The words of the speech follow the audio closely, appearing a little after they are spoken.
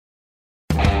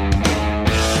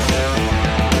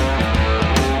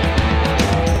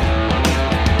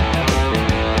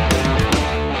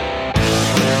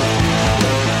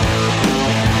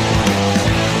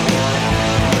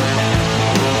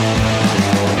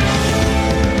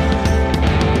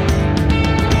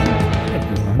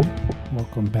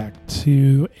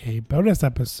to a bonus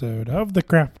episode of the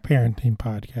Craft Parenting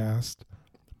Podcast,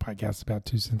 a podcast about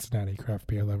two Cincinnati craft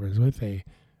beer lovers with a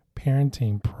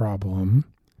parenting problem.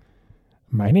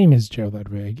 My name is Joe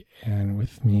Ludwig, and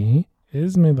with me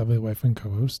is my lovely wife and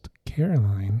co-host,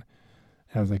 Caroline.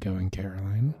 How's it going,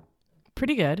 Caroline?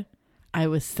 Pretty good. I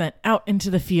was sent out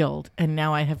into the field, and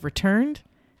now I have returned,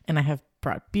 and I have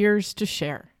brought beers to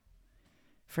share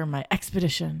for my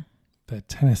expedition. The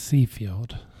Tennessee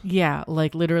field. Yeah,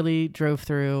 like literally drove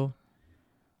through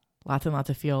lots and lots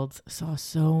of fields. Saw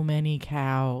so many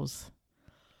cows.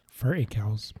 Furry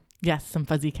cows. Yes, some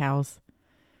fuzzy cows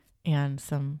and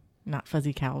some not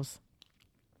fuzzy cows.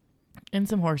 And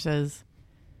some horses.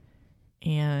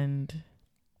 And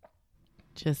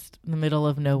just in the middle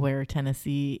of nowhere,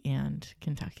 Tennessee and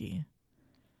Kentucky.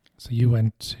 So you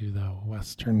went to the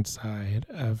western side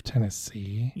of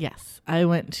Tennessee. Yes, I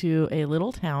went to a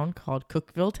little town called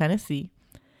Cookeville, Tennessee.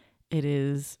 It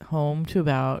is home to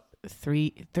about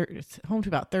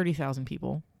 30,000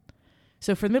 people.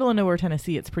 So for the middle of nowhere,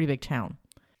 Tennessee, it's a pretty big town.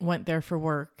 Went there for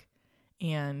work,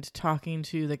 and talking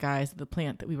to the guys at the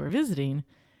plant that we were visiting,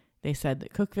 they said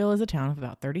that Cookeville is a town of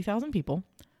about 30,000 people,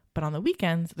 but on the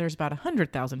weekends there's about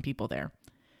 100,000 people there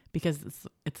because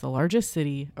it's the largest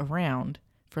city around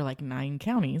for like 9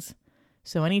 counties.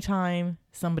 So anytime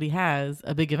somebody has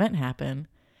a big event happen,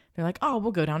 they're like, oh,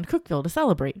 we'll go down to Cookeville to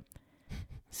celebrate.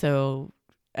 So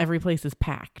every place is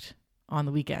packed on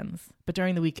the weekends, but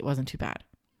during the week it wasn't too bad.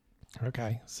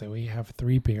 Okay, so we have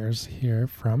 3 beers here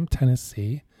from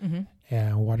Tennessee. Mm-hmm.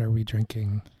 And what are we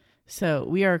drinking? So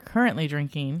we are currently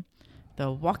drinking the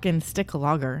Walk-In Stick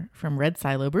Lager from Red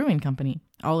Silo Brewing Company.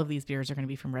 All of these beers are going to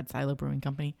be from Red Silo Brewing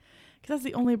Company because that's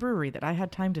the only brewery that I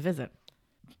had time to visit.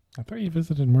 I thought you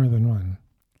visited more than one.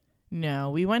 No,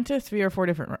 we went to 3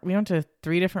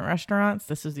 different restaurants.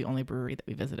 This is the only brewery that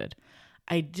we visited.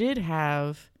 I did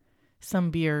have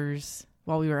some beers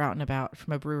while we were out and about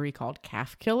from a brewery called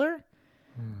Calf Killer,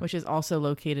 which is also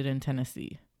located in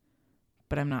Tennessee,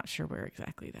 but I'm not sure where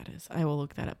exactly that is. I will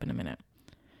look that up in a minute.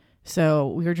 So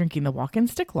we are drinking the Walk-In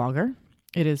Stick Lager.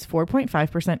 It is 4.5%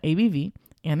 ABV,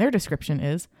 and their description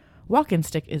is, Walk-In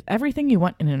Stick is everything you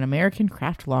want in an American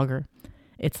craft lager.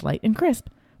 It's light and crisp,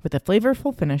 with a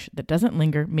flavorful finish that doesn't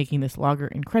linger, making this lager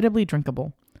incredibly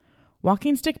drinkable.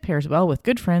 Walking Stick pairs well with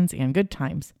good friends and good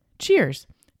times. Cheers!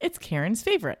 It's Karen's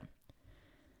favorite.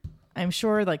 I'm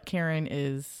sure like Karen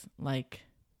is like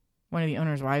one of the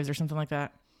owner's wives or something like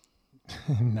that.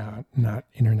 Not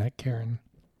Internet Karen.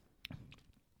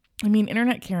 I mean,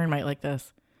 Internet Karen might like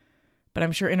this, but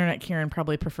I'm sure Internet Karen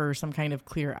probably prefers some kind of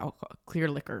clear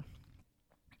liquor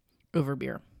over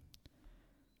beer.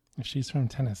 If she's from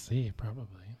Tennessee, probably.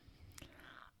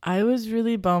 I was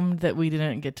really bummed that we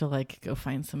didn't get to like go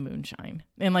find some moonshine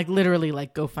and like literally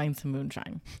like go find some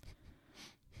moonshine.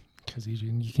 Because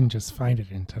you can just find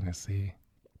it in Tennessee.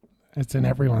 It's in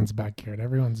everyone's backyard.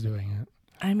 Everyone's doing it.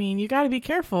 I mean, you got to be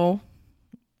careful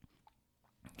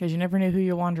because you never know who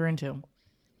you'll wander into.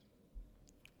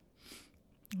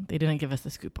 They didn't give us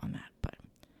the scoop on that, but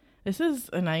this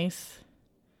is a nice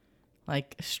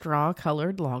like straw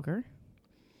colored lager.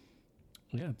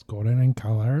 Yeah, it's golden in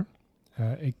color.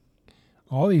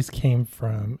 All these came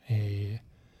from a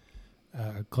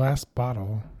glass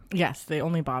bottle. Yes, the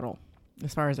only bottle,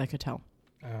 as far as I could tell.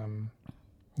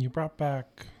 You brought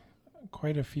back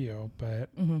quite a few, but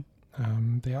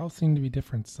Mm-hmm. they all seem to be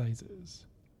different sizes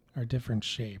or different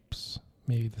shapes.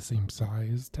 Maybe the same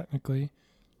size, technically.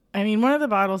 I mean, one of the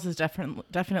bottles is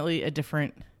definitely a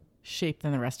different shape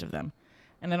than the rest of them.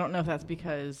 And I don't know if that's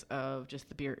because of just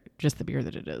the beer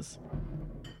that it is.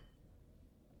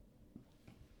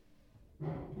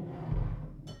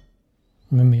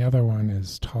 And then the other one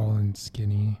is tall and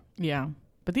skinny. Yeah.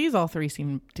 But these all 3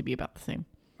 seem to be about the same.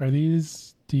 Are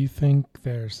these, do you think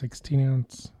they're 16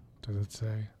 ounce? Does it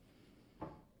say?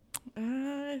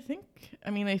 I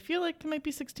feel like they might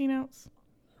be 16 ounce.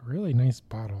 Really nice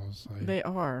bottles. They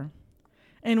are.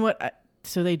 And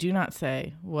so they do not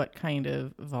say what kind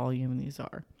of volume these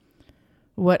are.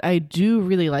 What I do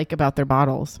really like about their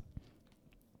bottles,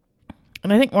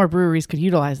 and I think more breweries could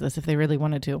utilize this if they really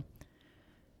wanted to,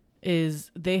 is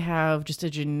they have just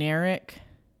a generic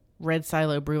Red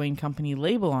Silo Brewing Company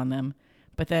label on them,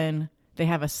 but then they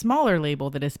have a smaller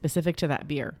label that is specific to that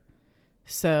beer.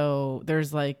 So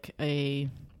there's like a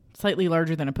slightly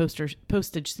larger than a postage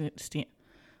stamp.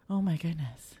 Oh my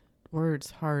goodness. Words,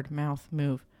 hard, mouth,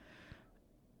 move.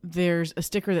 There's a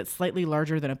sticker that's slightly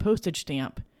larger than a postage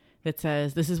stamp that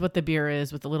says this is what the beer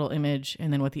is with a little image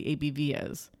and then what the ABV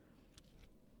is.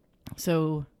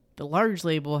 So the large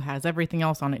label has everything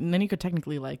else on it. And then you could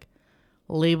technically like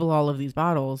label all of these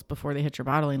bottles before they hit your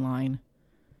bottling line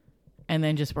and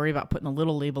then just worry about putting a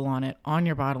little label on it on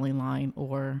your bottling line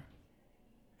or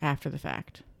after the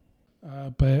fact.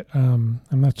 But I'm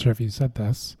not sure if you said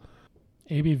this.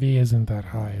 ABV isn't that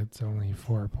high. It's only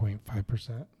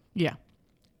 4.5%. Yeah.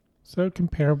 So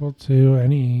comparable to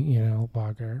any,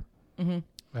 lager.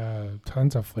 Mm-hmm.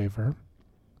 Tons of flavor.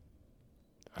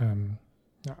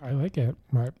 I like it.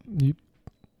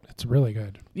 It's really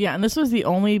good. Yeah, and this was the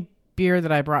only beer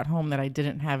that I brought home that I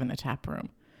didn't have in the tap room.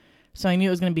 So I knew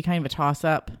it was going to be kind of a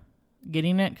toss-up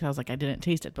getting it because I was like, I didn't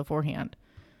taste it beforehand.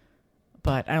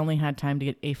 But I only had time to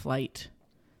get a flight.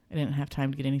 I didn't have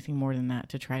time to get anything more than that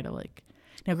to try to like...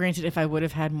 Now, granted, if I would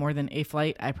have had more than a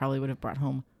flight, I probably would have brought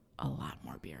home a lot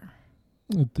more beer.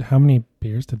 How many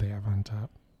beers did they have on top?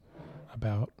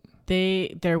 About?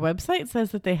 Their website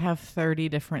says that they have 30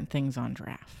 different things on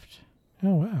draft.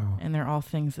 Oh, wow. And they're all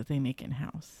things that they make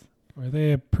in-house. Were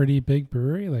they a pretty big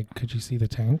brewery? Like, could you see the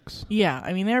tanks? Yeah,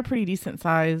 I mean, they're a pretty decent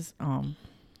size.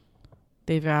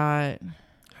 They've got...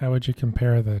 How would you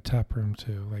compare the tap room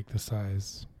to, like, the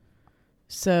size?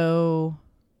 So,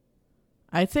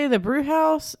 I'd say the brew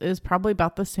house is probably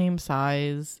about the same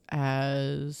size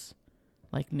as,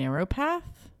 like, Narrow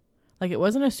Path. Like, it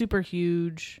wasn't a super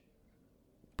huge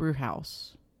brew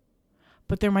house.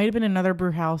 But there might have been another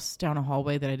brew house down a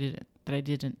hallway that I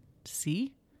didn't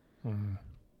see. Mm.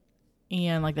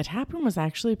 And, like, the tap room was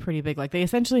actually pretty big. Like, they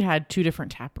essentially had 2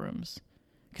 different tap rooms.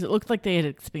 Because it looked like they had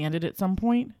expanded at some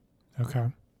point. Okay.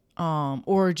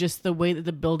 Or just the way that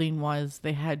the building was,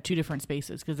 they had 2 different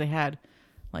spaces. Because they had,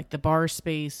 like, the bar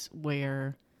space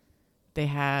where they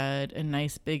had a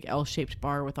nice big L-shaped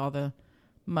bar with all the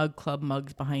Mug Club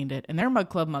mugs behind it. And their Mug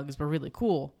Club mugs were really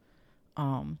cool.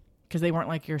 Because they weren't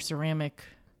like your ceramic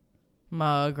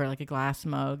mug or like a glass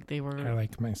mug. They were... I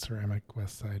like my ceramic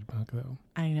West Side mug, though.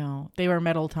 I know. They were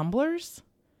metal tumblers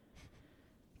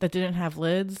that didn't have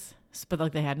lids, but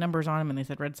like they had numbers on them and they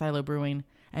said Red Silo Brewing.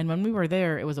 And when we were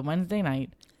there, it was a Wednesday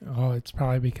night. Oh, it's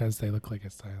probably because they look like a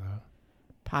silo.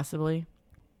 Possibly.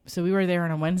 So we were there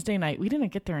on a Wednesday night. We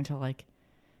didn't get there until like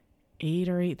 8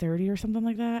 or 8:30 or something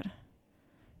like that.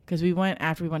 Because we went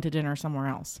after we went to dinner somewhere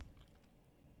else.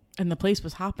 And the place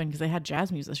was hopping because they had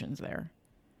jazz musicians there.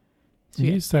 So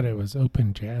you said it was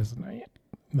open jazz night.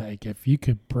 Like, if you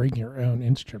could bring your own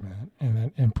instrument and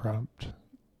then impromptu.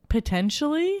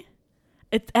 Potentially.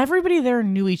 Everybody there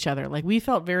knew each other. Like, we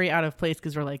felt very out of place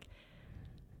because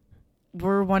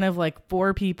we're one of like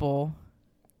 4 people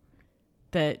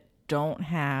that don't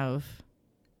have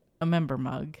a member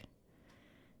mug.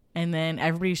 And then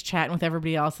everybody's chatting with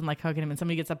everybody else and like hugging them. And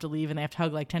somebody gets up to leave and they have to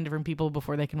hug like 10 different people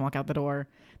before they can walk out the door.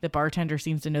 The bartender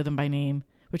seems to know them by name,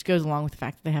 which goes along with the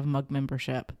fact that they have a mug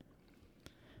membership.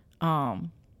 But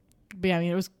yeah, I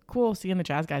mean, it was cool seeing the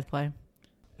jazz guys play.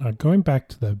 Going back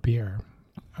to the beer,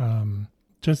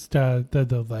 just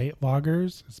the light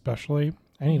lagers, especially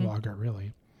any lager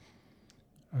really,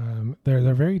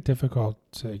 they're very difficult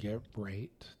to get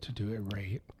right, to do it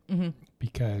right,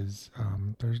 because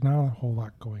there's not a whole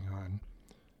lot going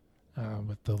on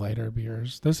with the lighter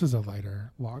beers. This is a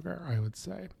lighter lager, I would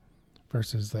say,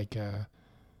 versus like a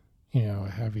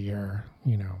heavier,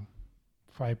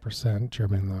 5%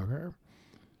 German lager.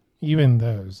 Even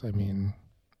those, I mean,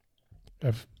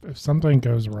 if something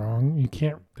goes wrong,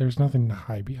 there's nothing to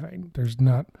hide behind. There's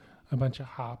not a bunch of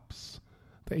hops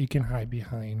that you can hide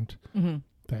behind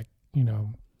that,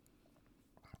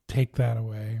 take that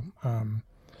away.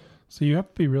 So you have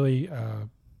to be really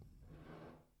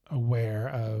aware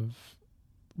of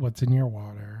what's in your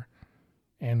water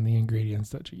and the ingredients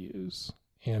that you use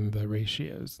and the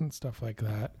ratios and stuff like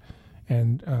that.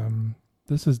 And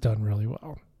this is done really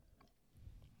well.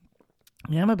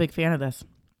 Yeah, I'm a big fan of this.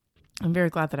 I'm very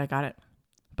glad that I got it.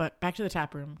 But back to the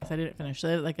tap room, because I didn't finish. So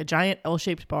they had like a giant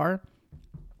L-shaped bar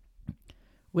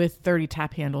with 30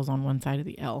 tap handles on one side of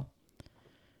the L.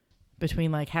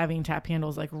 Between like having tap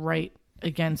handles like right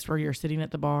against where you're sitting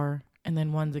at the bar and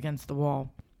then one's against the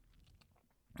wall.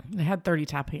 They had 30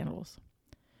 tap handles.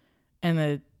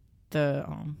 And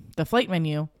the flight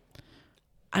menu,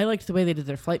 I liked the way they did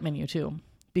their flight menu too,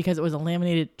 because it was a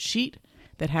laminated sheet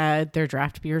that had their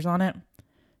draft beers on it.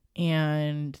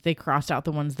 And they crossed out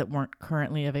the ones that weren't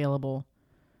currently available.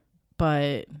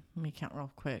 But let me count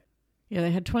real quick. Yeah,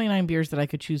 they had 29 beers that I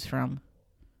could choose from.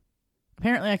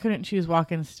 Apparently, I couldn't choose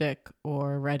Walk and Stick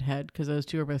or Redhead because those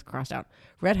 2 are both crossed out.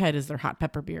 Redhead is their hot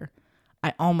pepper beer.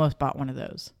 I almost bought one of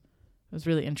those. I was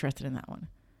really interested in that one.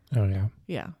 Oh, yeah.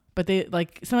 Yeah. But they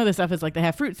like some of the stuff is like they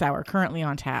have fruit sour currently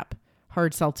on tap,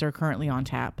 hard seltzer currently on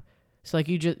tap. So like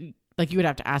you would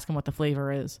have to ask them what the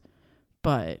flavor is,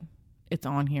 but it's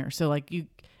on here. So like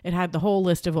it had the whole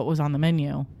list of what was on the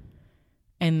menu,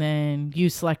 And then you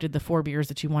selected the 4 beers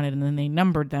that you wanted, and then they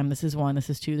numbered them. This is 1, this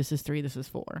is 2, this is 3, this is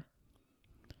 4.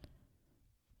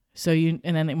 So and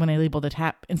then when they label the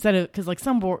tap, instead of, because like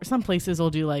some places will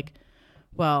do like,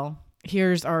 well,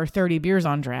 here's our 30 beers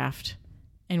on draft,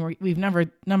 and we've never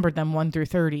numbered them 1 through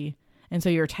 30. And so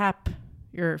your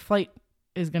flight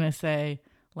is going to say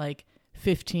like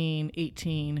 15,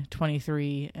 18,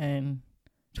 23, and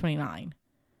 29.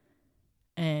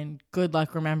 And good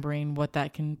luck remembering what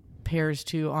that compares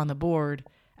to on the board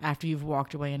after you've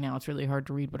walked away, and now it's really hard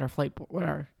to read what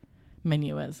our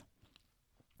menu is.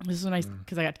 This is nice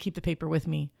because I got to keep the paper with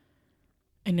me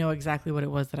and know exactly what it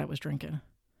was that I was drinking.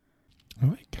 I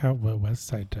like how what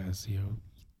Westside does.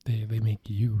 They make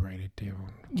you write it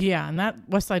down. Yeah, and that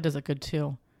Westside does it good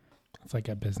too. It's like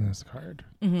a business card,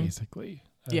 basically.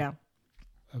 Yeah.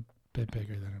 A bit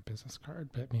bigger than a business card,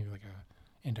 but maybe like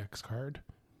a index card.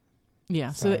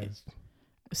 Yeah.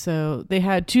 So they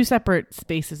had 2 separate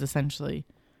spaces essentially.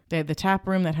 They had the tap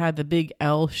room that had the big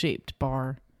L-shaped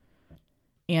bar.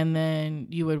 And then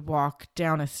you would walk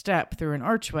down a step through an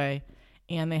archway,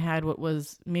 and they had what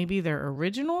was maybe their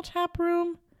original tap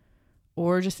room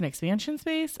or just an expansion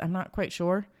space. I'm not quite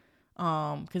sure.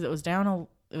 Because it was down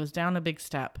a big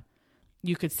step.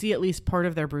 You could see at least part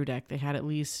of their brew deck. They had at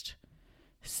least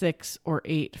 6 or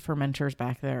 8 fermenters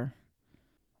back there.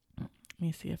 Let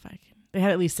me see if I can. They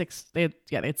had at least 6. They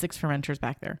had 6 fermenters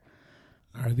back there.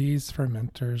 Are these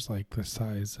fermenters like the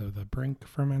size of the Brink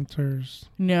fermenters?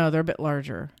 No, they're a bit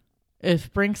larger.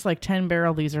 If Brink's like 10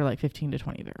 barrel, these are like 15 to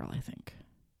 20 barrel, I think.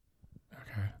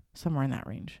 Okay. Somewhere in that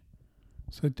range.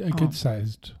 So a good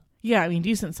sized. Yeah, I mean,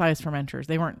 decent sized fermenters.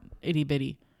 They weren't itty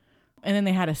bitty. And then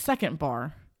they had a second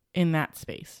bar in that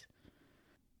space.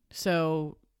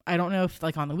 So I don't know if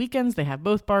like on the weekends they have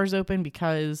both bars open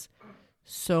because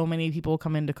so many people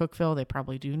come into Cookeville. They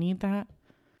probably do need that.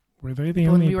 Were they the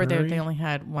only? When we were there, they only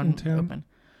had one open.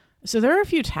 So there are a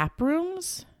few tap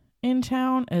rooms in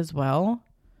town as well.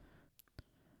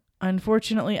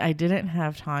 Unfortunately, I didn't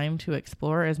have time to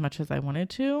explore as much as I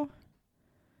wanted to.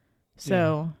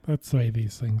 So yeah, that's the way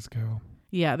these things go.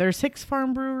 Yeah, there's Hicks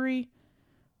Farm Brewery,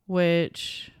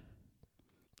 which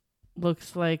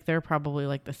looks like they're probably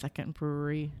like the second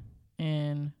brewery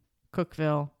in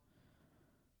Cookeville.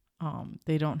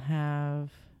 They don't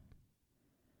have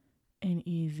an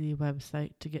easy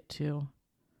website to get to.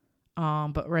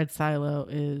 But Red Silo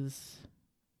is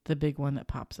the big one that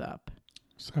pops up.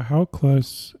 So how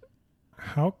close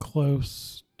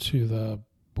to the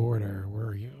border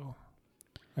were you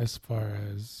as far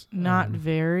as not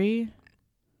very?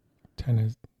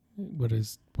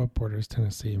 What border is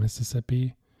Tennessee?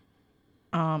 Mississippi?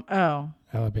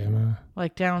 Alabama?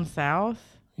 Like down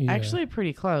south? Yeah. Actually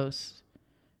pretty close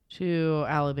to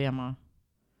Alabama.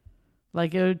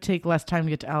 Like it would take less time to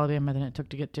get to Alabama than it took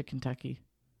to get to Kentucky.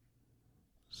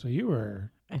 So you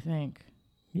were, I think,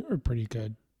 pretty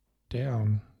good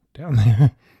down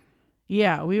there.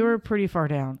 Yeah, we were pretty far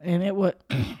down, and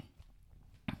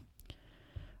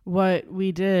what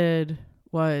we did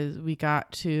was we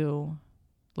got to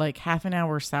like half an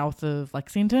hour south of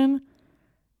Lexington,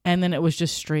 and then it was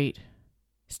just straight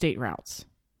state routes.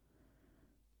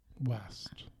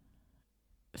 West.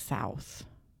 South.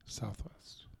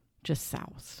 Southwest. Just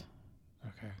south.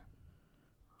 Okay.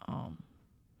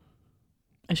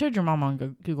 I showed your mom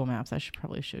on Google Maps. I should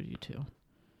probably show you too.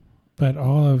 But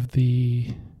all of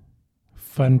the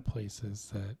fun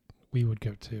places that we would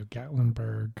go to,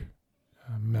 Gatlinburg,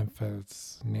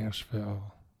 Memphis,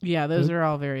 Nashville. Yeah, those are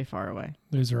all very far away.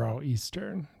 Those are all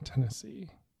eastern Tennessee.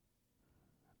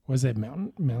 Was it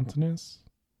mountainous?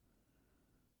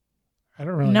 I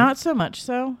don't really. Not so much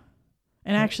so.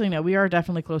 And actually, no, we are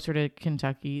definitely closer to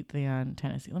Kentucky than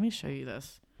Tennessee. Let me show you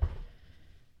this.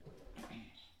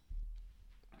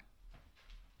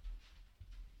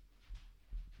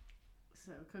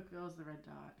 So Cookeville is the red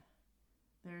dot.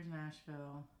 There's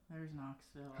Nashville. There's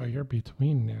Knoxville. Oh, you're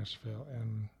between Nashville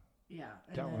and yeah,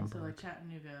 and then so like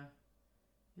Chattanooga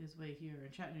is way here,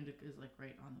 and Chattanooga is like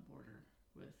right on the border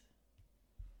with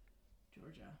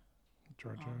Georgia.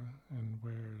 And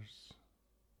where's?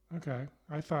 Okay,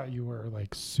 I thought you were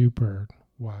like super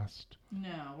west.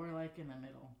 No, we're like in the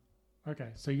middle. Okay,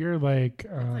 so you're like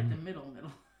it's like the middle.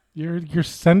 You're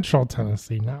central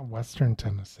Tennessee, not western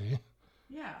Tennessee.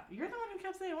 Yeah, you're the one who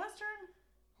kept saying western.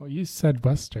 Well, you said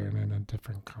western in a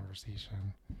different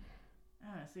conversation.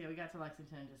 So yeah, we got to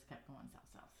Lexington and just kept going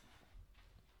south.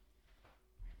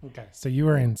 Okay, so you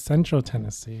were in central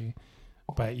Tennessee,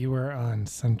 but you were on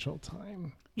Central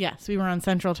Time. Yes, we were on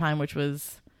Central Time, which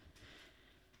was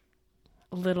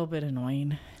a little bit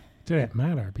annoying. Didn't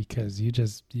matter because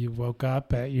you woke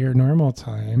up at your normal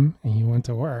time and you went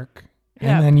to work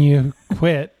And then you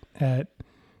quit at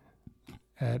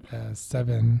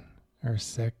 7 or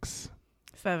 6.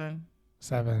 7.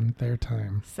 7 their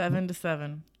time. 7 to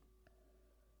 7.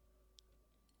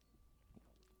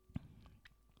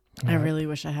 Yeah, I really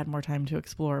wish I had more time to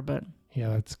explore, but yeah,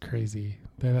 that's crazy.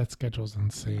 That schedule's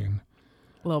insane.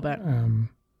 a little bit.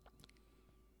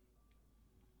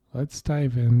 Let's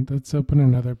dive in. Let's open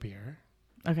another beer.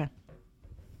 Okay.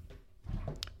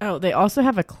 Oh, they also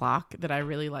have a clock that I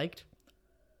really liked,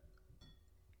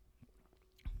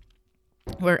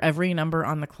 where every number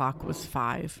on the clock was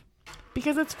 5,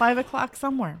 because it's 5 o'clock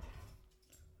somewhere.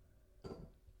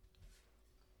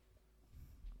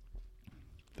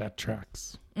 That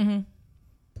tracks. Mm-hmm.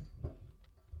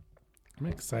 I'm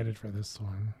excited for this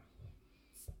one.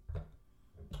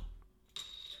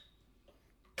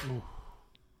 Ooh.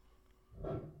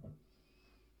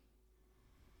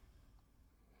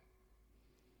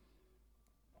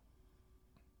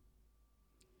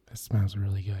 This smells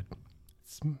really good.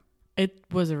 It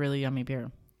was a really yummy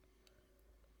beer.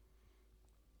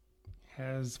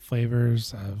 Has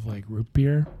flavors of like root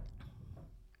beer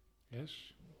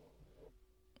ish.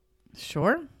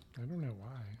 Sure. I don't know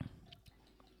why.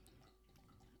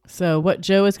 So what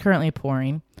Joe is currently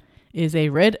pouring is a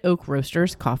Red Oak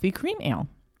Roasters Coffee Cream Ale,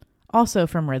 also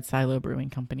from Red Silo Brewing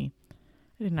Company.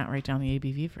 I did not write down the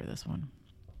ABV for this one.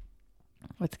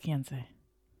 What's the can say?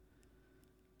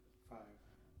 5.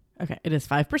 Okay, it is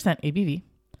 5% ABV.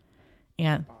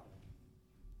 And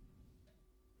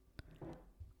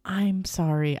I'm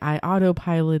sorry, I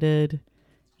autopiloted.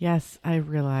 Yes, I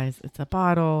realize it's a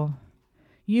bottle.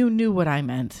 You knew what I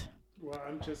meant. Well,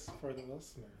 I'm just for the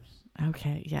listeners.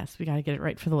 Okay, yes, we got to get it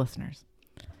right for the listeners.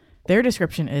 Their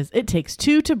description is, it takes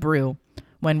 2 to brew.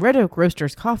 When Red Oak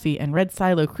Roasters Coffee and Red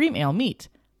Silo Cream Ale meet,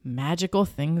 magical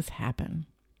things happen.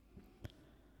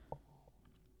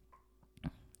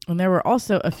 And there were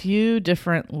also a few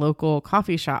different local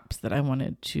coffee shops that I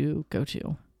wanted to go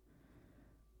to,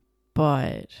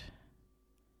 but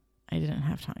I didn't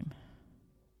have time.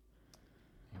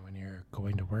 When you're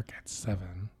going to work at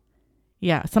 7.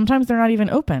 Yeah, sometimes they're not even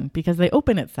open because they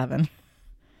open at 7.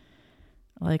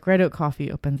 Like Red Oak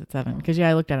Coffee opens at 7 because, yeah,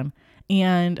 I looked at them.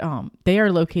 And they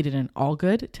are located in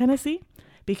Allgood, Tennessee,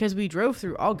 because we drove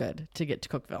through Allgood to get to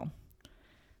Cookeville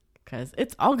because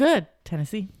it's all good,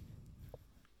 Tennessee.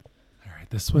 All right,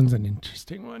 this one's an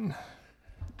interesting one.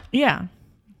 Yeah.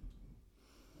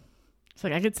 It's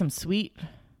like I get some sweet.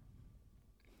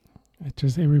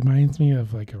 It reminds me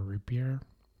of like a root beer.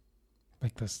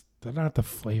 Like this, not the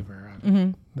flavor of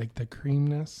it, like the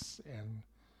creaminess and.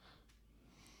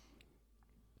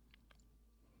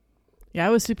 Yeah, I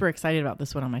was super excited about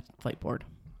this one on my flight board.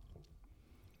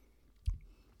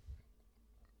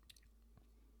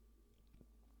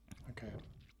 Okay.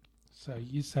 So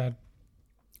you said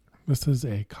this is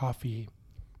a coffee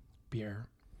beer.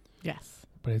 Yes.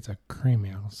 But it's a cream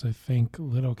ale. So think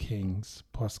Little Kings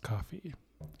plus coffee.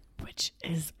 Which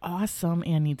is awesome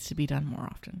and needs to be done more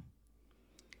often.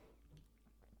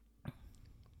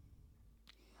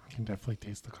 I can definitely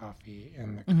taste the coffee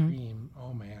and the cream.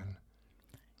 Oh, man.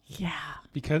 Yeah.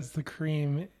 Because the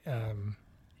cream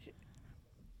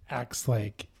acts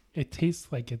like, it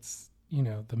tastes like it's,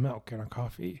 the milk in a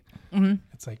coffee. Mm-hmm.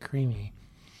 It's like creamy.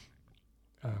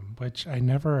 Which I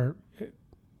never,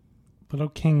 Little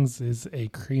Kings is a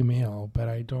cream ale, but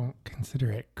I don't consider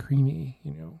it creamy,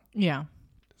 Yeah.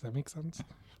 Does that make sense?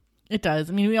 It does.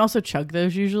 I mean, we also chug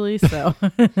those usually, so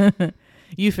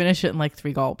you finish it in like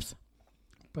 3 gulps.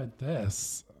 But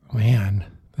this, man,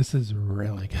 this is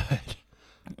really good.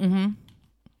 Mm-hmm.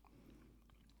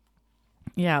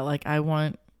 Yeah, like I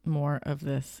want more of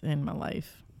this in my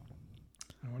life.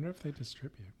 I wonder if they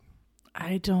distribute.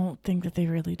 I don't think that they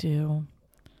really do.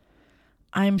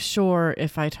 I'm sure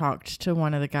if I talked to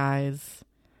one of the guys,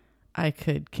 I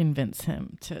could convince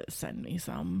him to send me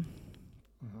some.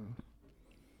 Mm-hmm.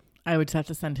 I would just have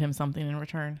to send him something in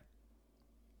return.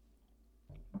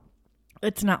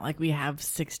 It's not like we have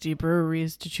 60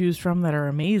 breweries to choose from that are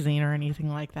amazing or anything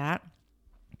like that.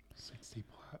 60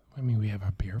 plus. I mean, we have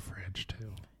a beer fridge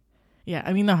too. Yeah,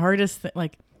 I mean, the hardest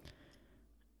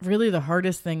really the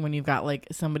hardest thing when you've got like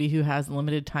somebody who has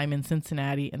limited time in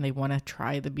Cincinnati and they want to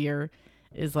try the beer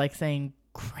is like saying,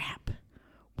 crap,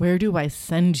 where do I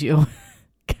send you?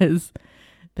 Because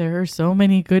there are so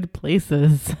many good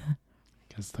places.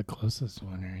 Guess the closest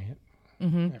one, right?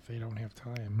 Mm-hmm. If they don't have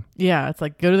time. Yeah, it's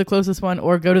like go to the closest one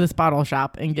or go to this bottle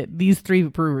shop and get these 3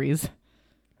 breweries.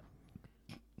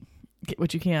 Get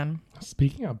what you can.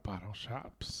 Speaking of bottle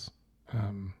shops,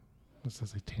 this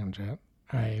is a tangent.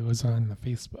 I was on the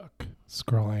Facebook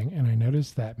scrolling and I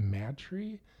noticed that Mad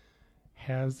Tree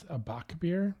has a Bock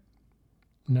beer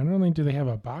not only do they have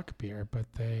a Bach beer, but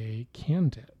they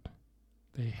canned it.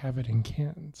 They have it in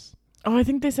cans. Oh, I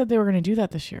think they said they were going to do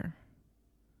that this year.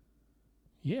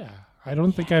 Yeah. I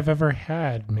don't think I've ever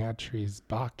had Mattry's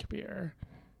Bach beer.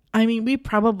 I mean, we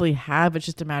probably have. It's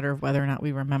just a matter of whether or not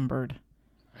we remembered.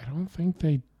 I don't think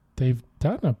they've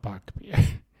done a Bach beer,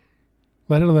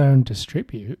 let alone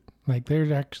distribute. Like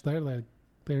they're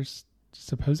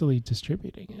supposedly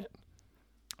distributing it.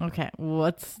 Okay, well,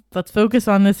 let's focus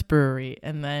on this brewery,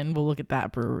 and then we'll look at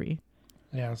that brewery.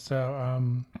 Yeah, so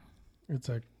it's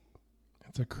a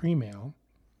cream ale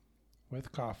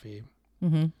with coffee.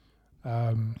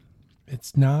 Mm-hmm.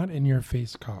 It's not in your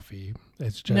face coffee.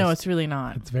 It's just no, it's really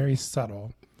not. It's very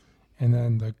subtle, and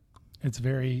then it's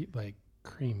very like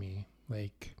creamy,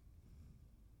 like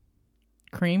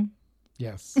cream.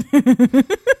 Yes.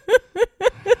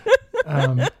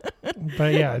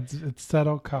 But yeah, it's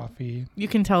subtle coffee. You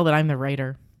can tell that I'm the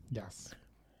writer. Yes.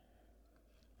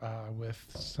 With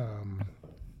some.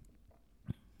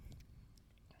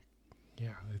 Yeah,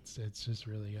 it's just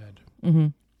really good. Mm-hmm.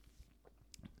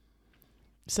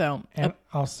 So. And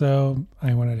also,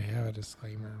 I wanted to have a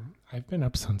disclaimer. I've been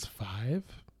up since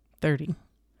 5:30.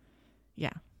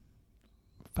 Yeah.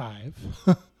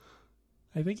 5.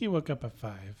 I think he woke up at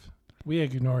 5. We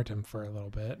ignored him for a little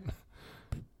bit.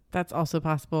 That's also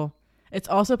possible. It's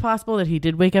also possible that he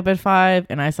did wake up at 5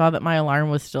 and I saw that my alarm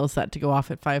was still set to go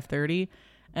off at 5:30.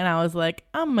 And I was like,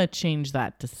 I'm going to change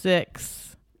that to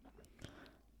 6.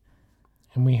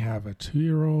 And we have a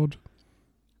 2-year-old.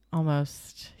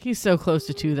 Almost. He's so close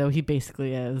to 2, though. He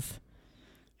basically is.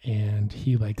 And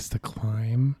he likes to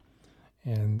climb.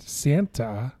 And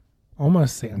Santa,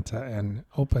 almost Santa, and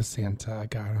Opa Santa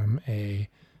got him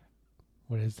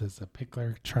what is this, a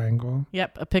pickler triangle?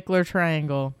 Yep, a pickler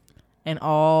triangle. And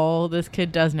all this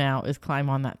kid does now is climb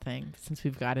on that thing since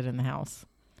we've got it in the house.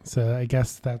 So I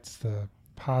guess that's the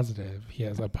positive. He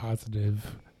has a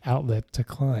positive outlet to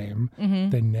climb. Mm-hmm.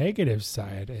 The negative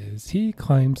side is he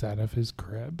climbs out of his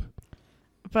crib.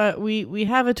 But we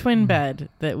have a twin bed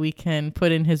that we can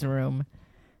put in his room.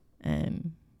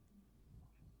 And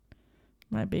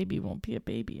my baby won't be a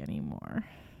baby anymore.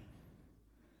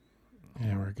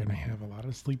 Yeah, we're going to have a lot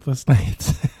of sleepless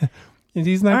nights. And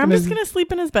he's not. I'm just going to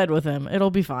sleep in his bed with him.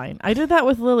 It'll be fine. I did that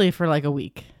with Lily for like a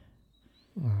week.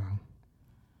 Oh.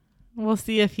 We'll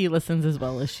see if he listens as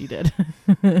well as she did.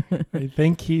 I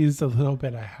think he's a little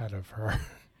bit ahead of her.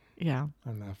 Yeah.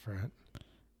 On that front.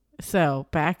 So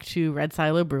back to Red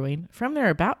Silo Brewing. From their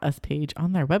About Us page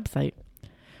on their website,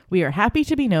 we are happy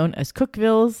to be known as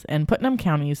Cookeville's and Putnam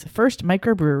County's first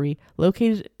microbrewery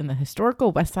located in the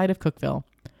historical west side of Cookeville.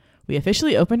 We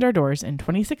officially opened our doors in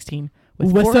 2016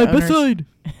 with West 4 side, owners. west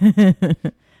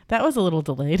side. That was a little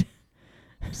delayed.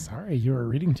 Sorry, you were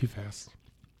reading too fast.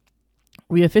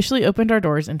 We officially opened our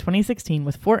doors in 2016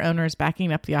 with 4 owners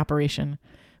backing up the operation.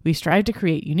 We strive to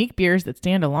create unique beers that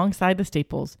stand alongside the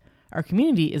staples. Our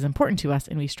community is important to us,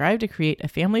 and we strive to create a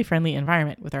family-friendly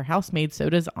environment with our house-made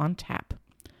sodas on tap.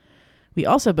 We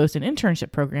also boast an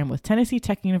internship program with Tennessee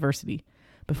Tech University.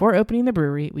 Before opening the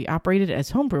brewery, we operated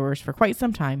as homebrewers for quite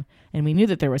some time, and we knew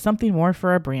that there was something more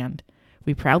for our brand.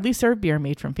 We proudly serve beer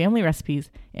made from family recipes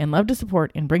and love to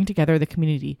support and bring together the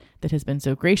community that has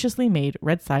so graciously made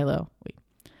Red Silo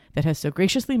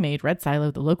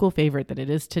the local favorite that it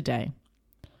is today.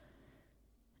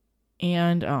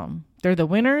 And they're the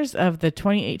winners of the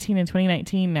 2018 and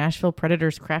 2019 Nashville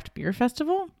Predators Craft Beer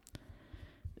Festival.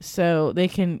 So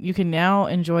you can now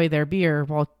enjoy their beer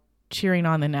while cheering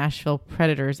on the Nashville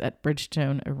Predators at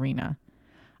Bridgestone Arena.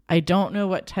 I don't know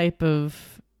what type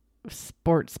of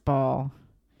sports ball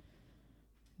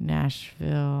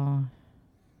Nashville.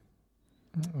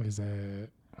 Is it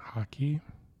hockey?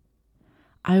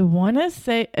 I want to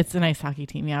say it's an ice hockey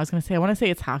team. Yeah, I was going to say, I want to say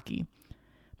it's hockey,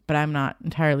 but I'm not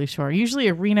entirely sure. Usually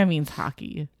arena means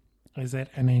hockey. Is it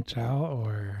NHL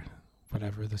or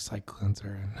whatever the Cyclones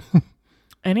are in?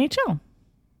 NHL.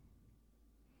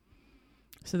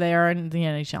 So they are in the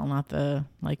NHL, not the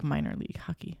minor league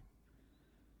hockey.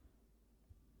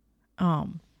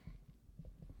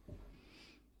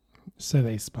 So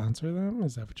they sponsor them?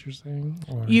 Is that what you're saying?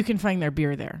 Or? You can find their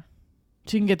beer there.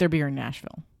 So you can get their beer in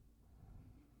Nashville.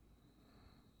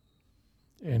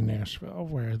 In Nashville,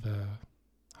 where the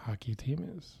hockey team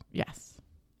is? Yes.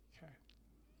 Okay.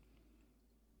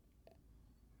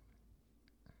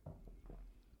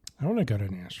 I want to go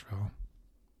to Nashville.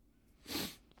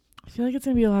 I feel like it's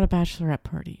going to be a lot of bachelorette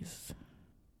parties.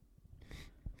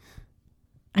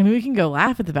 I mean, we can go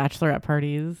laugh at the bachelorette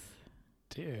parties.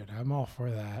 Dude, I'm all for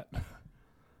that.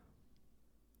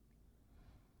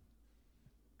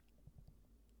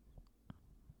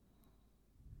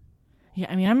 Yeah,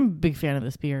 I mean, I'm a big fan of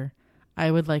this beer.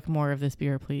 I would like more of this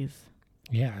beer, please.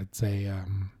 Yeah, it's it's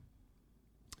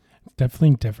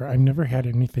definitely different. I've never had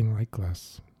anything like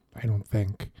this, I don't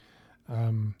think.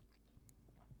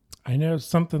 I know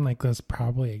something like this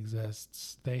probably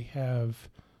exists. They have,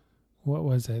 what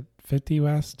was it, 50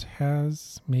 West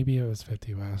has? Maybe it was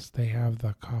 50 West. They have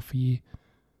the coffee,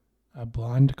 a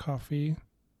blonde coffee.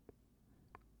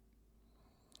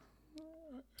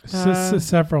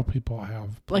 Several people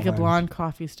have. Like a blonde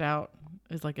coffee stout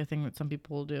is like a thing that some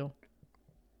people will do.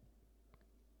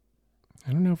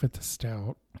 I don't know if it's a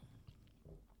stout.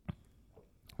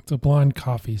 It's a blonde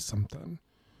coffee something.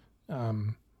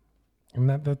 And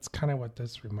that's kind of what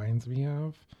this reminds me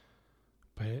of.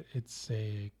 But it's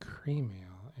a cream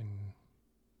ale, and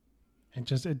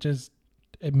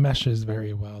it meshes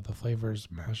very well. The flavors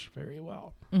mesh very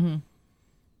well. Mm-hmm.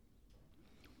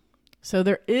 So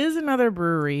there is another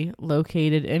brewery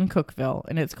located in Cookeville,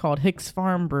 and it's called Hicks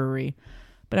Farm Brewery.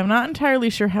 But I'm not entirely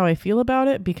sure how I feel about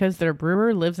it because their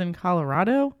brewer lives in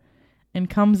Colorado and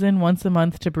comes in once a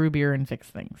month to brew beer and fix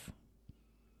things.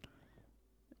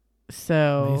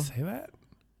 So They say that?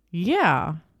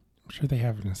 Yeah. I'm sure they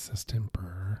have an assistant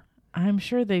brewer. I'm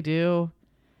sure they do.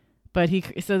 But their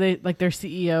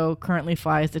CEO currently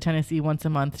flies to Tennessee once a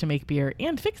month to make beer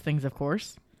and fix things, of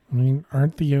course. I mean,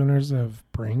 aren't the owners of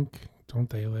Brink, don't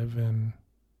they live in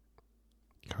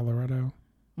Colorado?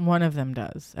 One of them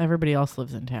does. Everybody else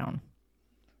lives in town.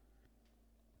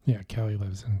 Yeah, Kelly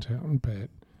lives in town, but...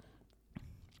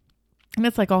 And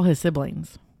it's like all his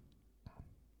siblings.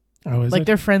 Oh, is like it?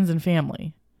 they're friends and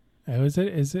family. Oh, is it?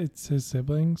 Is it his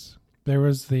siblings? There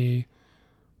was they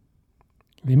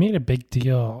made a big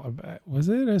deal about, was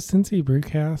it a Cincy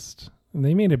Brewcast? And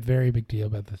they made a very big deal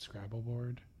about the Scrabble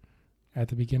board at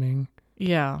the beginning.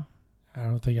 Yeah. I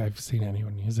don't think I've seen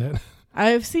anyone use it.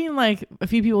 I've seen like a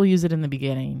few people use it in the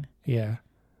beginning. Yeah.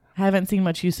 Haven't seen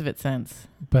much use of it since.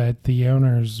 But the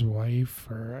owner's wife,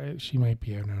 or she might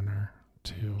be an owner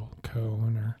too,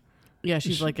 co-owner. Yeah,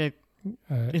 she's like a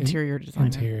interior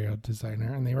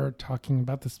designer. And they were talking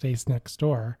about the space next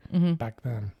door back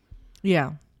then.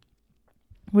 Yeah.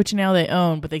 Which now they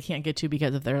own, but they can't get to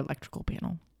because of their electrical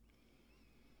panel.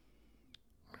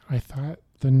 I thought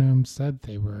the gnome said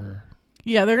they were...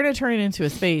 Yeah, they're going to turn it into a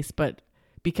space, but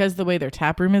because the way their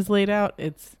tap room is laid out,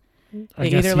 it's...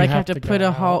 They either like have to put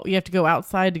a hole... You have to go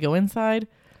outside to go inside.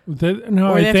 Or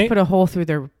they have to put a hole through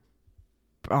their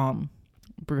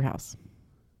brew house.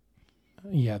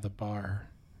 Yeah, the bar.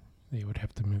 They would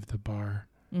have to move the bar.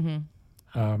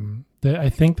 Mm-hmm. I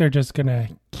think they're just going to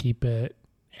keep it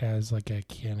as like a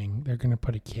canning. They're going to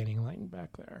put a canning line back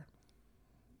there.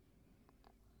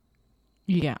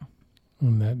 Yeah.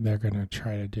 And that they're going to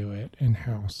try to do it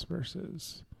in-house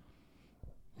versus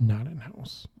not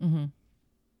in-house. Mm-hmm.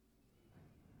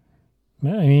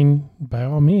 I mean, by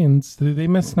all means, they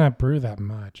must not brew that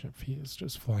much if he is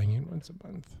just flying in once a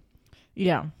month.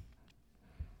 Yeah.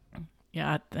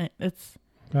 Yeah,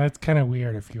 That's kind of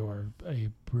weird if you're a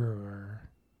brewer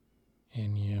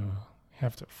and you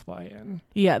have to fly in.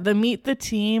 Yeah, the Meet the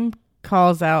Team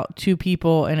calls out two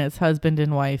people, and it's husband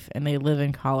and wife, and they live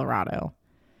in Colorado.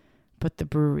 But the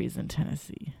brewery's in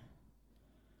Tennessee.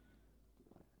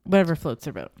 Whatever floats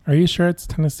their boat. Are you sure it's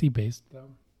Tennessee-based,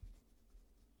 though?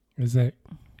 Is it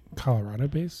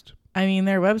Colorado-based? I mean,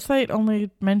 their website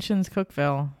only mentions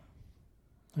Cookeville.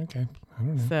 Okay, I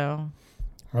don't know. So...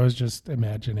 I was just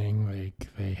imagining like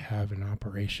they have an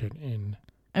operation in...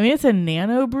 I mean, it's a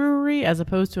nano brewery as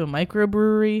opposed to a micro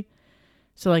brewery.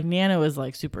 So like nano is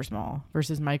like super small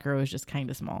versus micro is just kind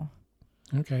of small.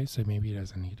 Okay, so maybe it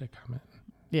doesn't need to comment.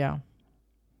 Yeah.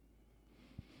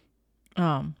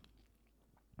 Yeah,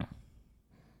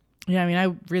 I mean,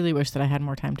 I really wish that I had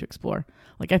more time to explore.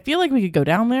 Like, I feel like we could go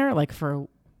down there like for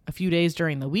a few days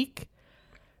during the week.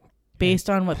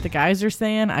 Based on what the guys are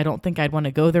saying, I don't think I'd want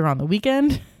to go there on the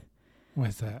weekend.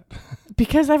 Why's that?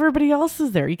 Because everybody else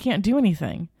is there. You can't do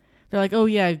anything. They're like, oh,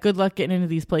 yeah, good luck getting into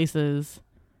these places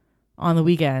on the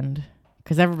weekend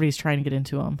because everybody's trying to get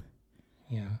into them.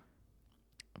 Yeah.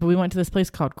 But we went to this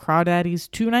place called Crawdaddy's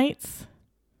 2 nights.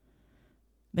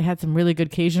 They had some really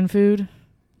good Cajun food.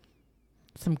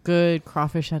 Some good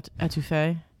crawfish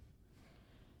etouffee.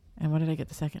 And what did I get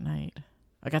the second night?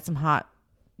 I got some hot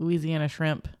Louisiana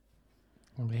shrimp.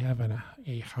 Well, they have a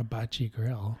hibachi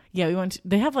grill. Yeah,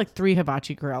 they have like 3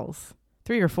 hibachi grills.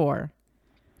 3 or 4.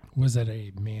 Was it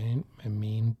a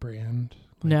main brand?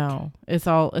 Like, no, it's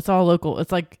all local.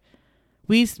 It's like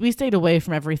we stayed away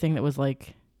from everything that was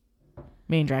like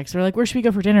main drag. So we're like, where should we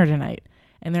go for dinner tonight?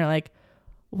 And they're like,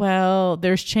 well,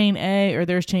 there's chain A or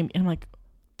there's chain B. And I'm like,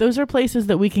 those are places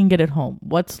that we can get at home.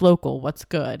 What's local? What's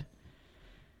good?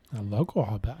 A local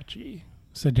hibachi.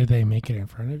 So did they make it in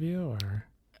front of you or?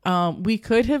 We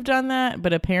could have done that,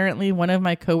 but apparently one of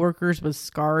my coworkers was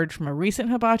scarred from a recent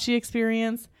hibachi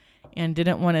experience and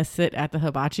didn't want to sit at the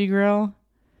hibachi grill.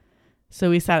 So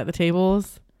we sat at the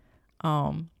tables.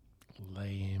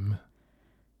 Lame.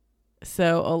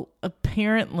 So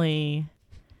apparently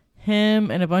him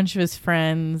and a bunch of his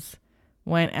friends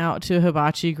went out to a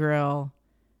hibachi grill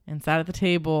and sat at the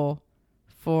table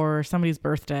for somebody's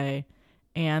birthday.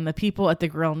 And the people at the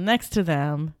grill next to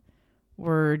them they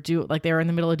were in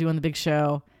the middle of doing the big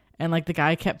show. And like the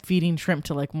guy kept feeding shrimp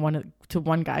to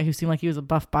one guy who seemed like he was a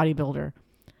buff bodybuilder.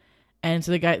 And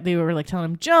so they were like telling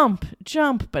him, jump,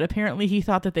 jump. But apparently he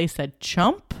thought that they said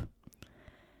chump.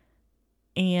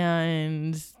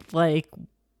 And like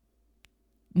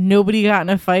nobody got in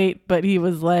a fight, but he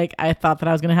was like, I thought that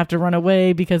I was going to have to run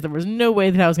away because there was no way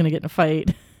that I was going to get in a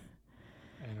fight.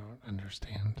 I don't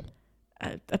understand.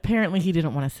 Apparently he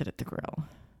didn't want to sit at the grill.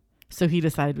 So he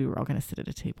decided we were all going to sit at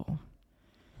a table.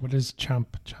 What does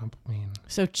chump mean?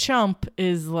 So chump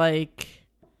is like,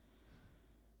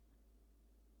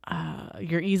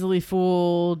 you're easily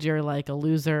fooled. You're like a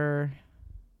loser.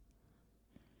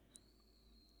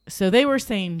 So they were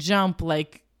saying jump,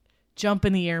 like jump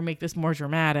in the air, make this more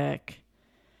dramatic.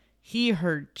 He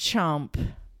heard chump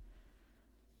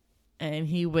and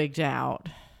he wigged out.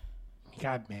 He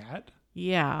got mad?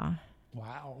 Yeah.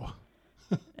 Wow.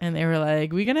 And they were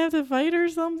like, we gonna have to fight or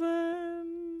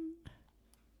something?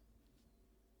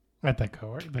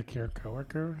 At your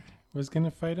coworker was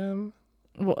gonna fight him?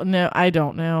 Well, no, I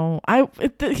don't know.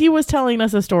 He was telling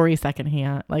us a story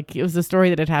secondhand. Like it was a story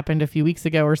that had happened a few weeks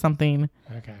ago or something.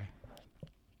 Okay.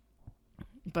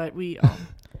 But we,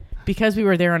 because we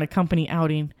were there on a company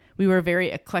outing, we were a very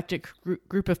eclectic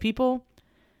group of people.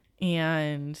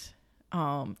 And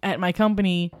at my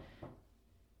company,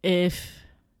 if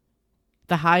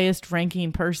the highest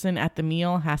ranking person at the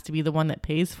meal has to be the one that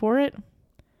pays for it,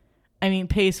 I mean,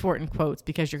 pays for it in quotes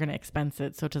because you're going to expense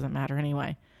it, so it doesn't matter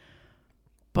anyway.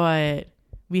 But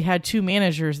we had 2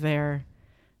 managers there.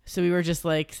 So we were just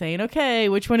like saying, okay,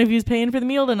 which one of you is paying for the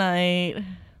meal tonight?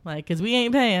 Like, because we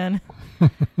ain't paying.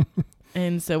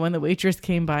 And so when the waitress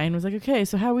came by and was like, okay,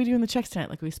 so how are we doing the checks tonight?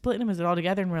 Like, we split them? Is it all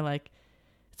together? And we're like,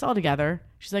 it's all together.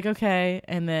 She's like, okay.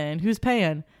 And then who's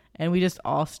paying? And we just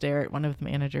all stare at one of the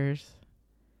managers.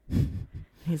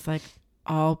 He's like,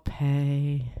 I'll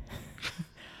pay.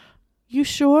 You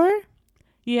sure?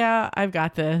 Yeah, I've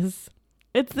got this.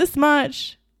 It's this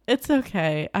much. It's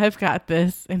okay. I've got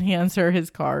this. And hands her his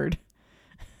card.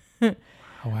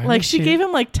 Like she gave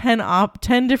him like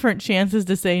 10 different chances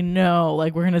to say no.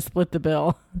 Like we're going to split the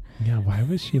bill. Yeah. Why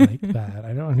was she like that?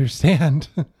 I don't understand.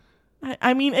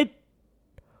 I mean,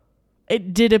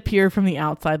 it did appear from the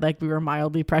outside like we were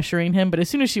mildly pressuring him. But as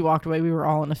soon as she walked away, we were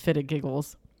all in a fit of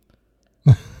giggles.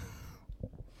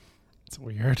 It's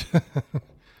weird.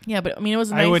 Yeah, but I mean, it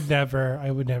was nice. I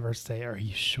would never say, are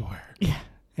you sure? Yeah.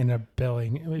 In a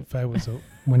billing, if I was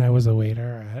when I was a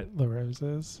waiter at La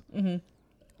Rosa's,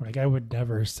 like I would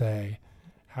never say,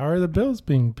 how are the bills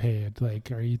being paid?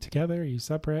 Like, are you together? Are you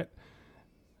separate?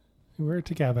 We're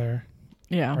together.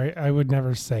 Yeah. Right? I would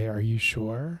never say, are you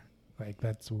sure? Like,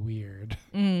 that's weird.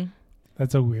 Mm.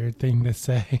 That's a weird thing to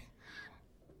say.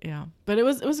 Yeah. But it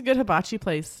was a good hibachi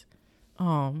place.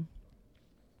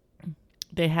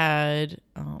 They had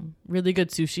really good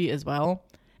sushi as well.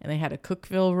 And they had a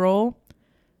Cookville roll,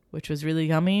 which was really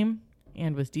yummy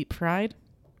and was deep fried.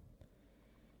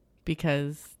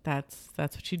 Because that's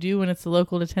what you do when it's a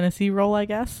local to Tennessee roll, I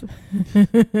guess.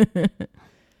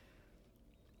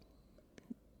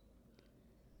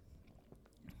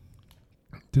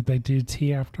 Did they do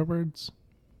tea afterwards?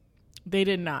 They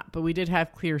did not, but we did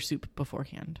have clear soup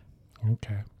beforehand.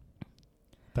 Okay.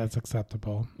 That's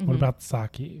acceptable. What about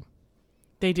sake?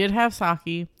 They did have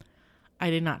sake. I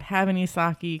did not have any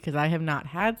sake because I have not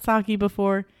had sake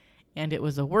before. And it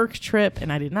was a work trip,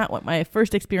 and I did not want my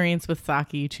first experience with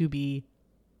sake to be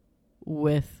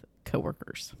with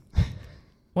coworkers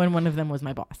when one of them was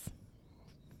my boss.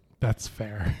 That's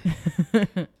fair.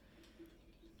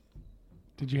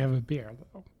 Did you have a beer,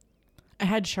 though? I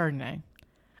had Chardonnay.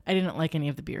 I didn't like any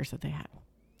of the beers that they had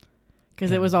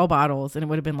because it was all bottles, and it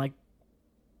would have been like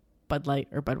Bud Light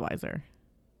or Budweiser.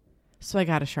 So I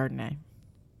got a Chardonnay.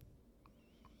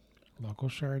 Local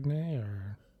Chardonnay,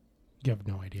 or you have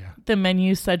no idea? The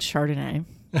menu said Chardonnay.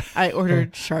 I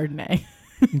ordered Chardonnay.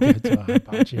 Go to a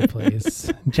hibachi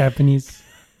place. Japanese.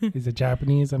 Is it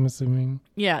Japanese, I'm assuming?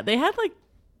 Yeah, they had like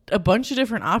a bunch of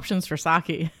different options for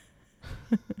sake.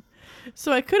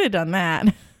 So I could have done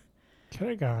that. Could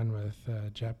have gone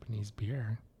with Japanese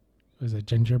beer. Was it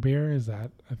ginger beer? Is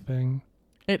that a thing?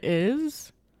 It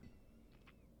is.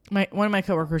 One of my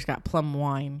coworkers got plum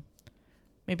wine.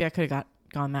 Maybe I could have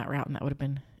gone that route, and that would have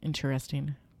been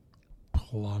interesting.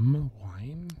 Plum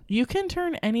wine? You can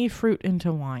turn any fruit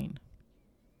into wine.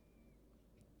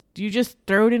 You just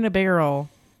throw it in a barrel.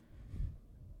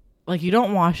 Like, you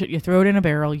don't wash it. You throw it in a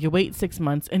barrel. You wait 6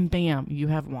 months, and bam, you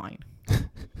have wine.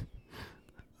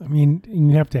 I mean,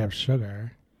 you have to have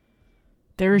sugar.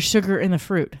 There is sugar in the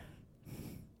fruit.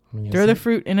 Throw the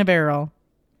fruit in a barrel.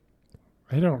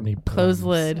 I don't need plums. Close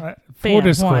lid. Full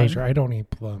disclosure, wine. I don't eat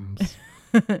plums.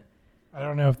 I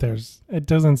don't know if it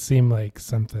doesn't seem like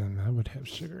something that would have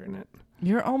sugar in it.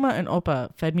 Your Oma and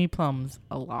Opa fed me plums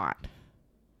a lot.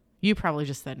 You probably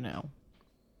just said no.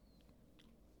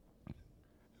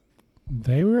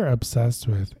 They were obsessed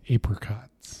with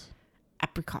apricots.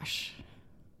 Apricot.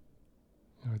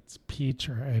 It's peach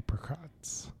or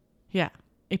apricots. Yeah,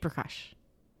 apricot.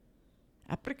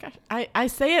 Apricot. I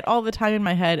say it all the time in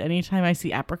my head anytime I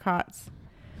see apricots,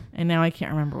 and now I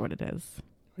can't remember what it is.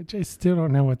 Which I still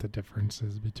don't know what the difference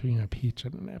is between a peach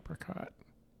and an apricot.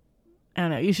 I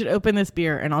don't know. You should open this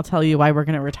beer, and I'll tell you why we're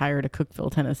going to retire to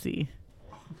Cookeville, Tennessee.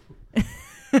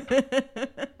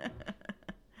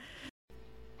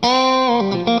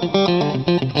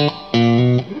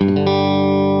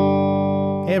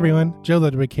 Hey everyone, Joe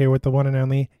Ludwig here with the one and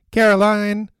only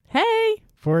Caroline. Hey!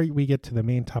 Before we get to the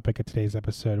main topic of today's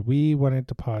episode, we wanted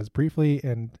to pause briefly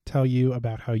and tell you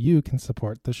about how you can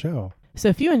support the show. So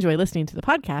if you enjoy listening to the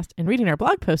podcast and reading our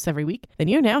blog posts every week, then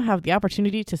you now have the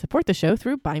opportunity to support the show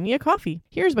through Buy Me a Coffee.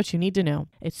 Here's what you need to know.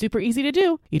 It's super easy to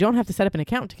do. You don't have to set up an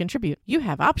account to contribute. You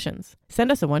have options.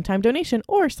 Send us a one-time donation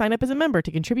or sign up as a member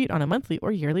to contribute on a monthly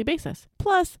or yearly basis.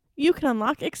 Plus, you can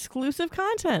unlock exclusive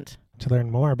content. To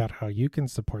learn more about how you can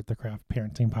support the Craft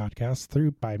Parenting Podcast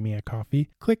through Buy Me a Coffee,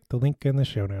 click the link in the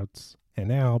show notes. And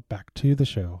now, back to the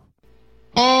show.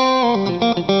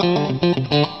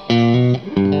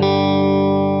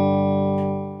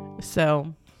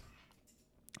 So,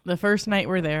 the first night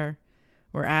we're there,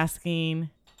 we're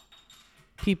asking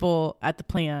people at the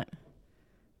plant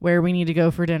where we need to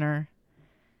go for dinner.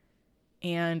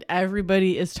 And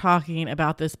everybody is talking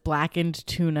about this blackened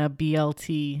tuna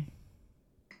BLT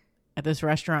at this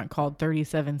restaurant called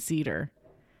 37 Cedar.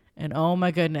 And oh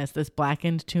my goodness, this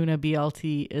blackened tuna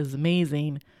BLT is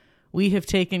amazing. We have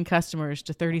taken customers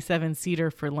to 37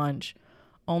 Cedar for lunch,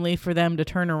 only for them to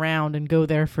turn around and go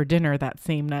there for dinner that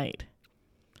same night.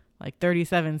 Like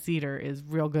 37 Cedar is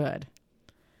real good.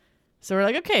 So we're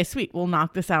like, okay, sweet. We'll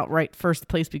knock this out right first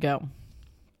place we go.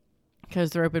 Because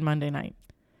they're open Monday night.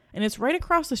 And it's right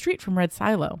across the street from Red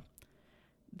Silo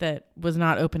that was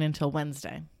not open until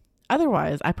Wednesday.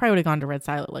 Otherwise, I probably would have gone to Red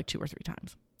Silo like 2 or 3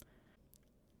 times.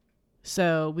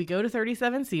 So we go to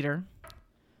 37 Cedar.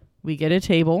 We get a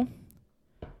table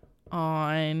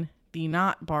on the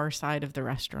not bar side of the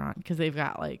restaurant because they've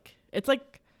got like, it's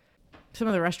like some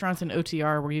of the restaurants in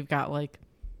OTR where you've got like,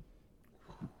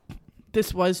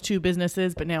 this was 2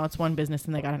 businesses, but now it's 1 business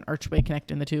and they got an archway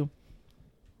connecting the 2.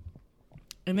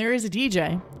 And there is a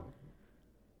DJ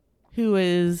who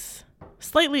is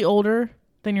slightly older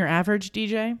than your average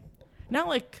DJ. Not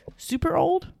like super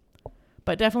old,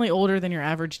 but definitely older than your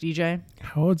average DJ.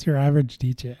 How old's your average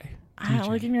DJ?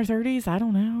 Like in your 30s, I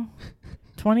don't know.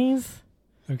 20s.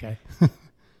 Okay.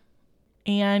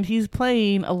 And he's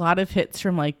playing a lot of hits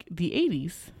from like the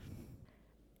 80s.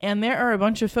 And there are a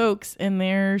bunch of folks in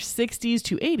their 60s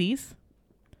to 80s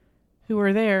who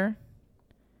are there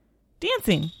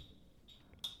dancing,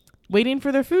 waiting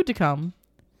for their food to come,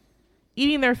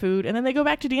 eating their food, and then they go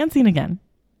back to dancing again.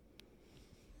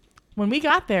 When we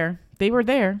got there, they were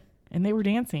there and they were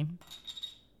dancing.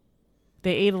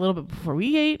 They ate a little bit before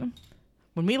we ate.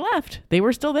 When we left, they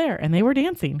were still there and they were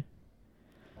dancing.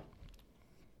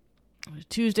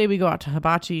 Tuesday, we go out to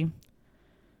Hibachi.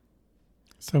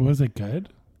 So was it good?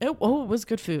 It was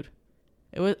good food.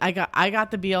 It was. I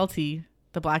got the BLT,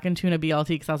 the blackened tuna BLT,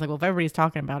 because I was like, well, if everybody's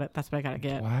talking about it, that's what I gotta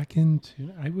get. Blackened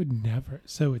tuna? I would never.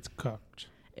 So it's cooked.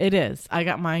 It is. I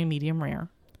got mine medium rare.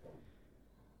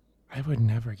 I would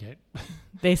never get.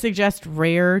 They suggest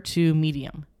rare to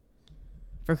medium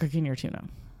for cooking your tuna.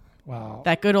 Wow.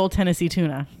 That good old Tennessee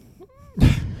tuna.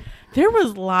 There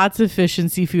was lots of fish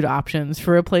and seafood options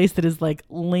for a place that is like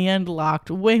landlocked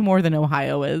way more than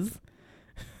Ohio is.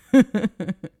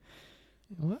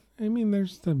 What? I mean,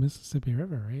 there's the Mississippi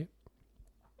River, right?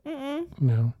 Mm-mm.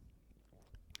 No.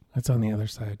 That's on the other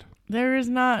side. There is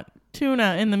not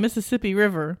tuna in the Mississippi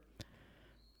River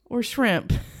or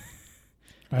shrimp.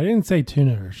 I didn't say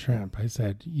tuna or shrimp.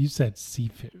 You said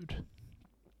seafood.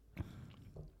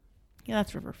 Yeah,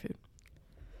 that's river food.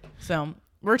 So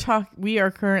we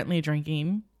are currently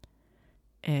drinking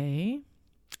a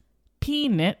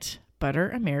peanut Butter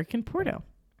American Porto.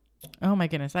 Oh my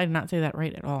goodness, I did not say that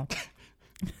right at all.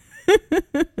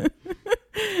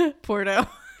 Porto.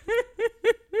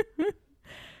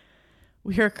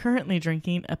 We are currently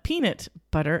drinking a peanut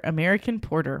butter American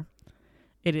porter.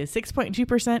 It is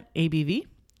 6.2% ABV,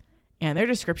 and their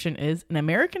description is an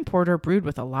American porter brewed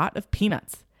with a lot of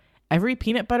peanuts. Every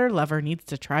peanut butter lover needs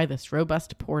to try this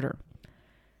robust porter.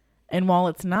 And while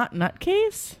it's not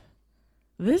nutcase,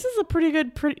 this is a pretty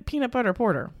good peanut butter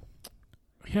porter.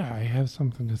 Yeah, I have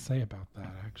something to say about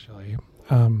that, actually.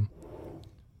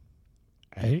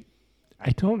 I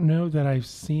don't know that I've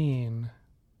seen...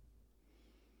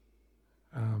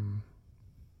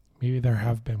 maybe there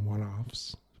have been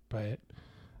one-offs, but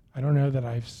I don't know that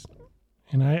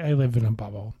and I live in a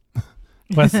bubble,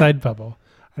 West Side bubble.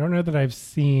 I don't know that I've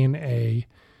seen a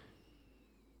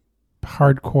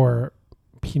hardcore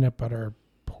peanut butter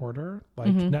porter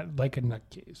like like a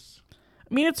Nutcase.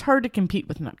 I mean, it's hard to compete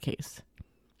with Nutcase.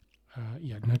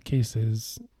 Nutcase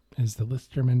is the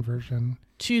Listerman version.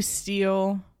 To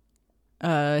steal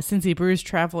Cincy Brew's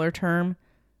traveler term,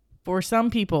 for some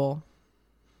people,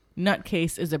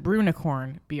 Nutcase is a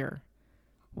Brunicorn beer,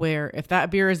 where if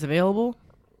that beer is available,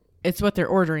 it's what they're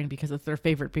ordering because it's their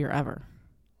favorite beer ever.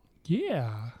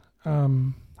 Yeah.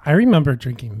 I remember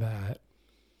drinking that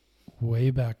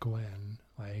way back when,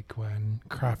 like when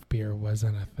craft beer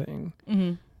wasn't a thing.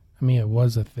 Mm-hmm. I mean, it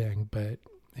was a thing, but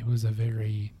it was a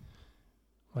very,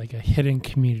 like a hidden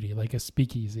community, like a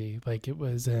speakeasy. Like it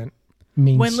wasn't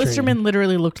mainstream. When Listerman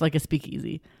literally looked like a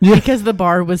speakeasy because the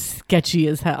bar was sketchy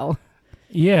as hell.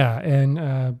 Yeah,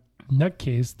 and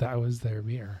Nutcase, that was their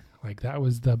beer. Like, that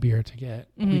was the beer to get.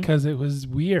 Mm-hmm. Because it was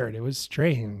weird. It was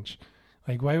strange.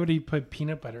 Like, why would he put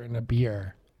peanut butter in a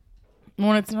beer?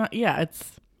 When it's not,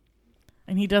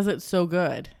 and he does it so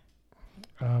good.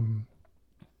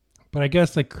 But I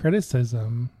guess, like,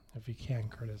 criticism, if you can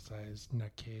criticize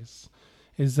Nutcase,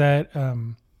 is that I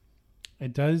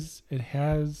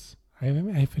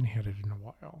haven't had it in a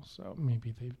while, so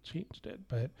maybe they've changed it,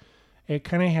 but it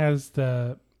kind of has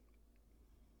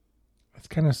it's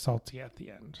kind of salty at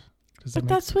the end. But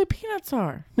that's the way peanuts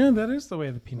are. No, that is the way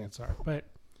the peanuts are. But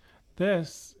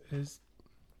this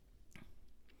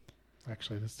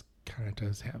kind of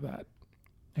does have that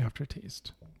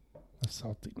aftertaste, the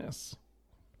saltiness.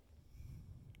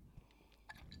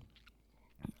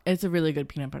 It's a really good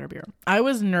peanut butter beer. I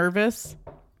was nervous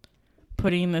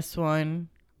putting this one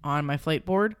on my flight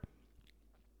board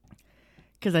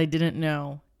because I didn't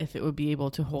know if it would be able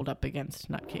to hold up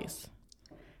against Nutcase.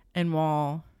 And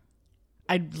while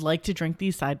I'd like to drink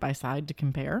these side by side to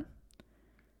compare,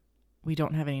 we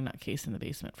don't have any Nutcase in the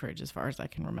basement fridge as far as I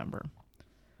can remember.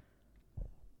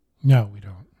 No, we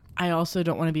don't. I also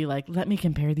don't want to be like, let me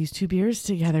compare these two beers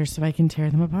together so I can tear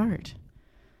them apart.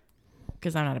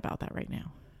 Because I'm not about that right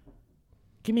now.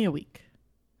 Give me a week,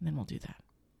 and then we'll do that.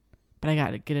 But I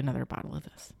got to get another bottle of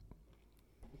this.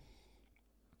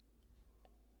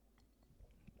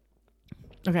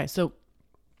 Okay, so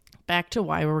back to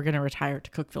why we're going to retire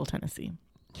to Cookeville, Tennessee.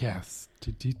 Yes,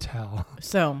 did you tell?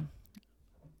 So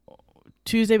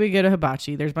Tuesday we go to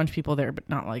Hibachi. There's a bunch of people there, but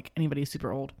not like anybody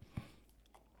super old.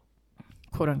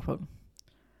 Quote unquote.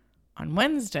 On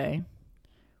Wednesday,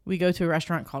 we go to a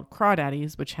restaurant called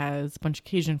Crawdaddy's, which has a bunch of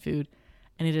Cajun food,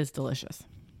 and it is delicious.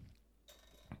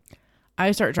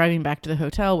 I start driving back to the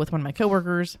hotel with one of my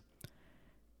coworkers,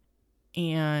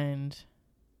 and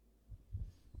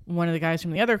one of the guys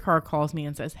from the other car calls me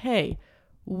and says, hey,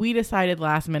 we decided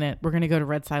last minute we're going to go to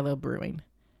Red Silo Brewing.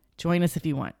 Join us if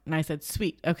you want. And I said,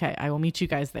 sweet. Okay, I will meet you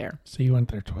guys there. So you went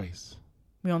there twice?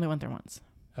 We only went there once.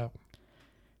 Oh.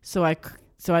 So I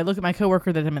look at my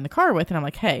coworker that I'm in the car with, and I'm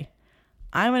like, hey,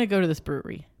 I'm going to go to this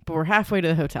brewery, but we're halfway to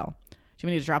the hotel. Do you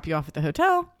want me to drop you off at the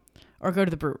hotel or go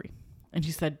to the brewery? And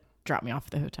she said, drop me off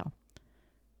at the hotel.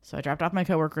 So I dropped off my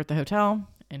coworker at the hotel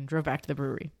and drove back to the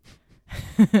brewery.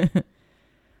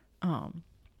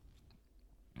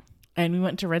 And we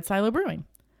went to Red Silo Brewing.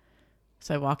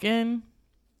 So I walk in,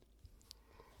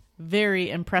 very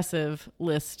impressive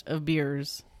list of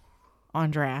beers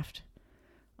on draft.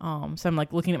 So I'm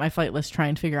like looking at my flight list,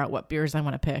 trying to figure out what beers I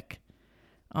want to pick.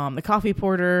 The coffee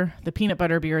porter, the peanut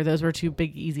butter beer, those were two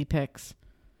big, easy picks.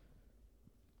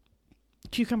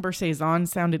 Cucumber Saison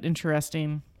sounded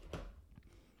interesting.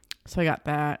 So I got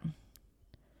that.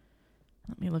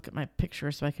 Let me look at my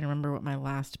picture so I can remember what my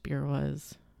last beer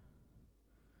was.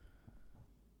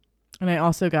 And I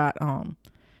also got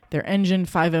their Engine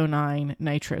 509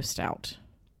 Nitro Stout.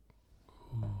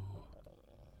 Ooh.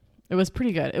 It was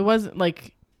pretty good. It wasn't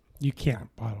like... You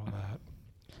can't bottle that.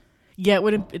 Yeah,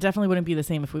 it definitely wouldn't be the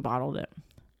same if we bottled it.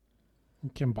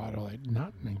 You can bottle it,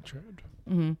 not nitroed.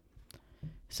 Mm-hmm.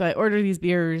 So I order these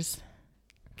beers,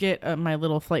 get my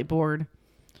little flight board,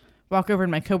 walk over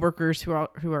to my coworkers who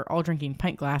are all drinking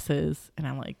pint glasses, and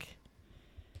I'm like,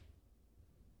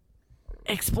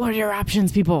 explore your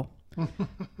options, people.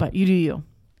 But you do you.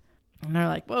 And they're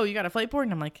like, whoa, you got a flight board?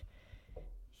 And I'm like,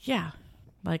 yeah.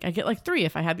 Like, I get like 3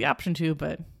 if I had the option to,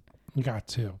 but... You got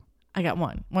 2. I got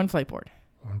one flight board.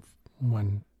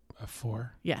 One a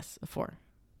 4? Yes, a 4.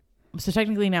 So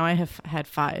technically now I have had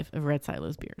 5 of Red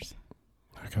Silo's beers.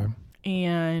 Okay.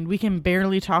 And we can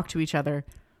barely talk to each other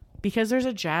because there's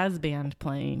a jazz band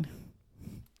playing.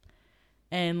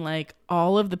 And like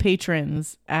all of the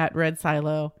patrons at Red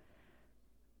Silo,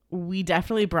 we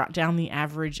definitely brought down the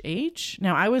average age.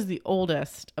 Now, I was the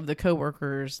oldest of the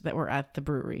coworkers that were at the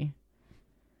brewery.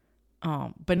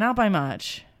 But not by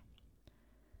much.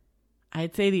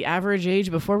 I'd say the average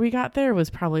age before we got there was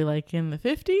probably like in the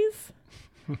 50s.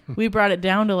 We brought it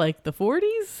down to like the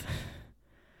 40s.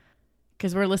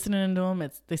 Because we're listening to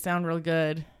them. They sound real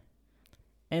good.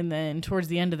 And then towards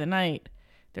the end of the night,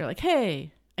 they're like,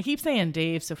 hey, I keep saying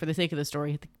Dave. So for the sake of the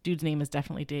story, the dude's name is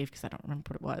definitely Dave because I don't remember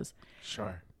what it was.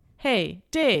 Sure. Hey,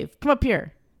 Dave, come up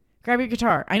here. Grab your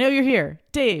guitar. I know you're here.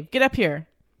 Dave, get up here.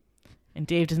 And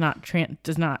Dave does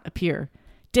not appear.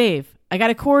 Dave, I got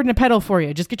a chord and a pedal for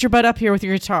you. Just get your butt up here with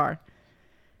your guitar.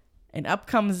 And up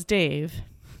comes Dave,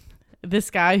 this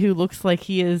guy who looks like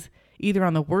he is either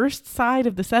on the worst side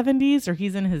of the 70s or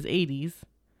he's in his 80s.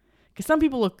 Because some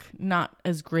people look not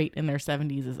as great in their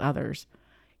 70s as others.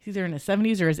 He's either in his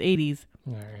 70s or his 80s.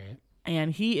 All right.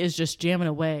 And he is just jamming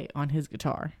away on his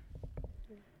guitar.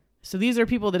 So these are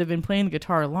people that have been playing the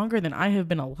guitar longer than I have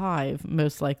been alive,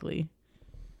 most likely.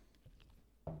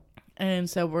 And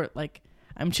so we're like,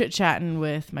 I'm chit-chatting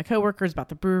with my coworkers about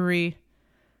the brewery.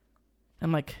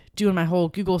 I'm like doing my whole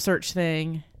Google search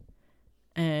thing.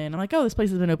 And I'm like, oh, this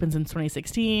place has been open since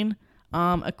 2016.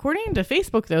 According to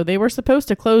Facebook, though, they were supposed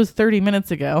to close 30 minutes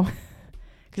ago.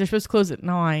 Because they're supposed to close at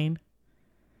 9.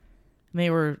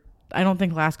 And I don't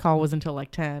think last call was until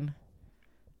like 10.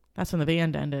 That's when the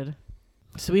band ended.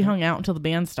 So we hung out until the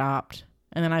band stopped.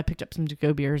 And then I picked up some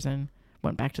to-go beers and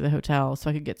went back to the hotel so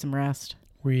I could get some rest.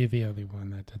 Were you the only one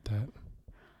that did that?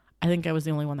 I think I was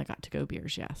the only one that got to-go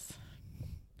beers, yes.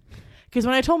 Because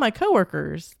when I told my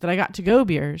coworkers that I got to-go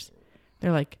beers,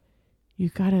 they're like, you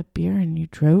got a beer and you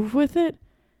drove with it?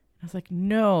 I was like,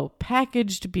 no,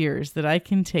 packaged beers that I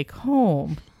can take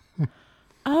home.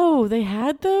 Oh, they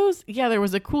had those? Yeah, there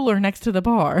was a cooler next to the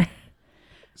bar.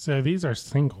 So these are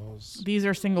singles. These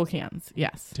are single cans,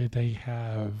 yes. Did they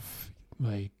have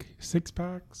like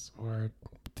 6-packs or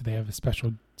do they have a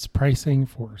special pricing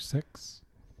for 6?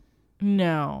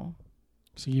 No.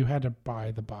 So you had to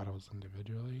buy the bottles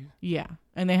individually? Yeah.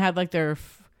 And they had like they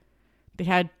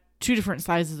had 2 different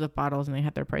sizes of bottles and they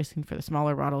had their pricing for the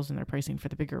smaller bottles and their pricing for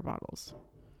the bigger bottles.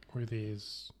 Were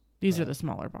these? These are the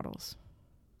smaller bottles.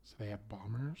 So they have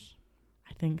bombers?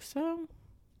 I think so.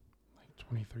 Like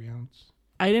 23 ounce?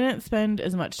 I didn't spend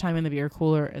as much time in the beer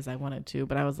cooler as I wanted to,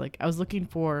 but I was looking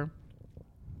for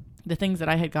the things that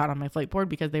I had got on my flight board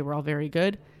because they were all very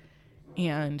good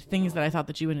and things that I thought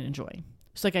that you would enjoy.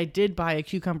 So like I did buy a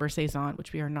cucumber saison,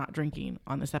 which we are not drinking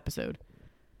on this episode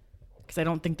because I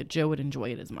don't think that Joe would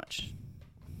enjoy it as much.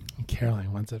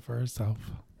 Caroline wants it for herself.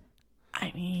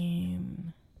 I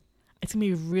mean, it's going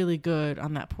to be really good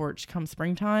on that porch come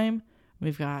springtime.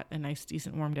 We've got a nice,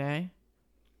 decent, warm day.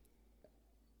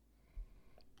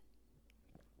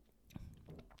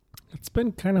 It's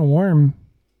been kind of warm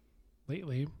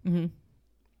lately. Mm-hmm.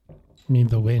 I mean,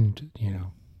 the wind,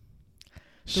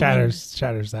 shatters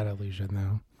that illusion,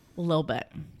 though. A little bit.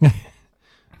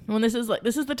 When this is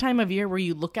the time of year where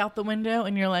you look out the window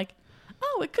and you're like,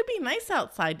 oh, it could be nice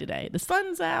outside today. The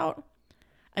sun's out.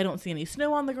 I don't see any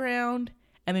snow on the ground.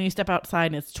 And then you step outside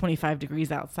and it's 25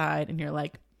 degrees outside and you're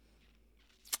like,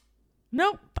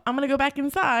 nope, I'm going to go back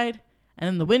inside. And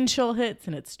then the wind chill hits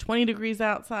and it's 20 degrees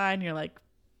outside and you're like,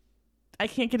 I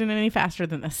can't get in any faster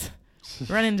than this.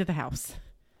 Run into the house.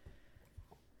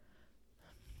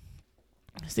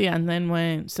 So yeah, and then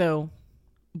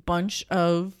bunch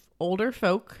of older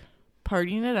folk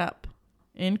partying it up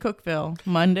in Cookeville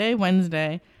Monday,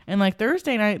 Wednesday, and like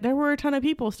Thursday night, there were a ton of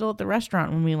people still at the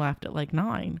restaurant when we left at like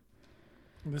 9.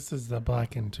 This is the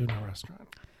Black and Tuna restaurant.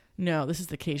 No, this is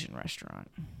the Cajun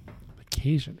restaurant. The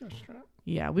Cajun restaurant?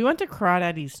 Yeah, we went to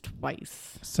Crawdaddy's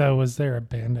twice. So was there a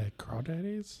band at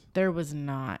Crawdaddy's? There was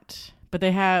not. But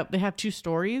they have 2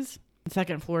 stories. The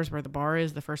second floor is where the bar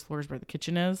is. The first floor is where the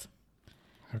kitchen is.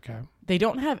 Okay. They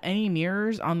don't have any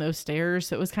mirrors on those stairs,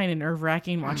 so it was kind of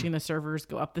nerve-wracking watching the servers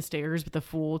go up the stairs with a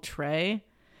full tray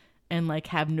and like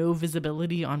have no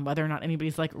visibility on whether or not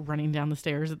anybody's like running down the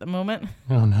stairs at the moment.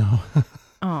 Oh no.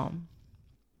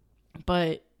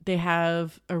 But they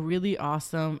have a really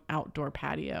awesome outdoor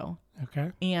patio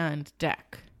Okay. and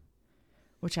deck,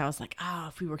 which I was like,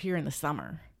 if we were here in the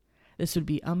summer, this would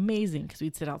be amazing because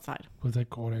we'd sit outside. Was it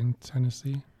cold in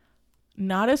Tennessee?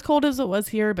 Not as cold as it was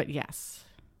here, but yes.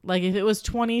 Like if it was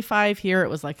 25 here, it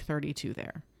was like 32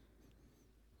 there.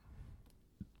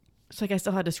 It's like I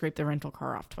still had to scrape the rental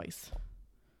car off twice.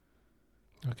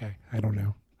 Okay. I don't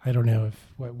know. I don't know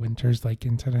what winter's like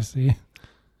in Tennessee.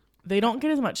 They don't get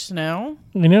as much snow.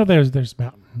 I know there's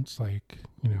mountains like,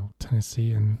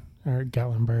 Tennessee and or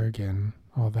Gatlinburg and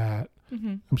all that.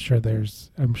 Mm-hmm.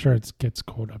 I'm sure it gets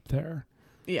cold up there.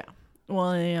 Yeah.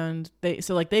 Well, and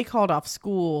they called off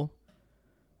school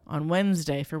on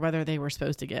Wednesday for weather they were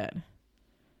supposed to get.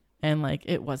 And like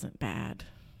it wasn't bad.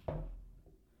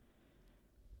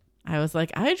 I was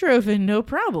like, I drove in no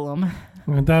problem.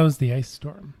 And that was the ice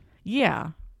storm. Yeah.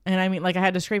 And I mean, like I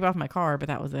had to scrape off my car, but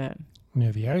that was it.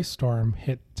 The ice storm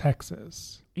hit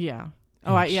Texas. Yeah.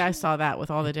 Oh, I saw that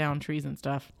with all the down trees and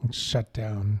stuff. It shut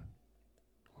down.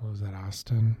 What was that,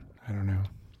 Austin? I don't know.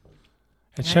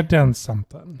 It shut down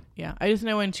something. Yeah. I just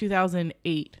know in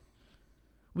 2008,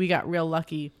 we got real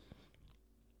lucky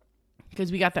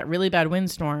because we got that really bad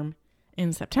windstorm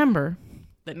in September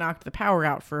that knocked the power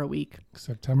out for a week.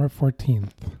 September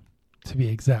 14th, to be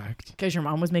exact. Because your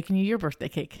mom was making you your birthday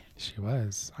cake. She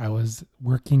was. I was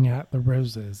working at the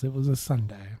Roses. It was a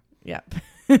Sunday. Yep.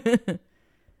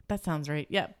 That sounds right.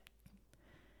 Yep.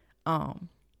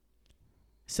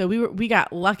 So we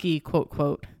got lucky, quote,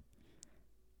 quote,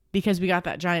 because we got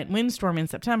that giant windstorm in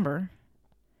September.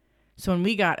 So when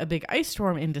we got a big ice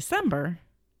storm in December,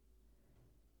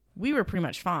 we were pretty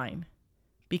much fine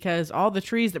because all the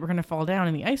trees that were going to fall down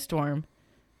in the ice storm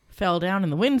fell down in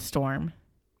the windstorm.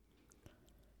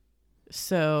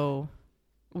 So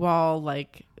while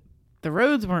like the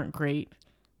roads weren't great,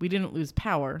 we didn't lose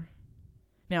power.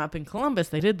 Now up in Columbus,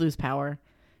 they did lose power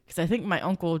because I think my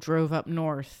uncle drove up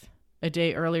north a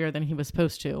day earlier than he was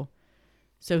supposed to.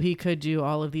 So he could do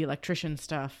all of the electrician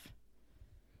stuff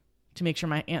to make sure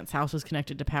my aunt's house was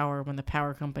connected to power when the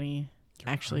power company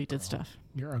actually did stuff.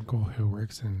 Your uncle who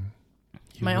works in...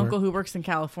 Uncle who works in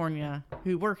California,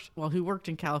 who worked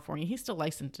in California. He's still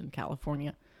licensed in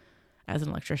California as an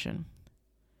electrician.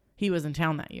 He was in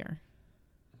town that year.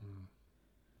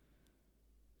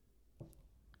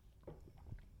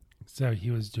 So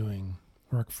he was doing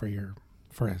work for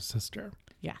his sister.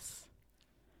 Yes.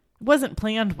 It wasn't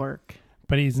planned work.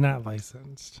 But he's not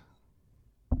licensed.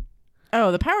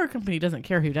 Oh, the power company doesn't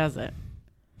care who does it.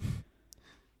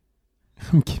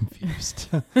 I'm confused.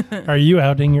 Are you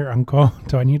outing your uncle?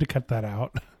 Do I need to cut that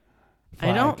out?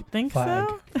 I don't think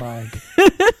so. Flag.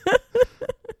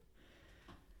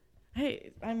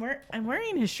 Hey, I'm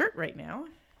wearing his shirt right now.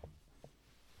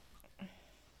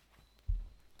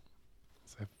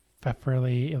 Is it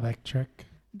Pfefferly Electric?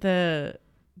 The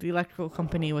electrical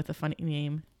company with a funny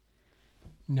name.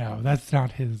 No, that's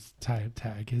not his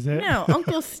tag, is it? No,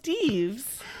 Uncle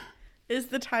Steve's is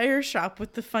the tire shop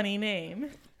with the funny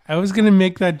name. I was going to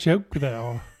make that joke,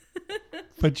 though.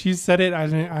 But you said it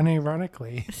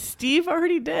unironically. Steve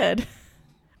already did.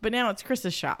 But now it's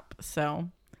Chris's shop, so.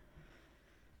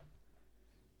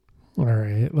 All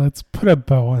right, let's put a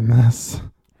bow on this.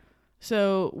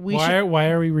 So Why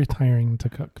are we retiring to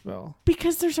Cookeville?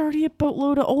 Because there's already a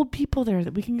boatload of old people there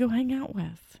that we can go hang out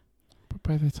with. But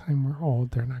by the time we're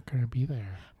old, they're not going to be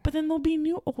there. But then there'll be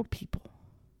new old people.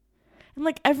 And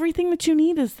like everything that you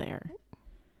need is there.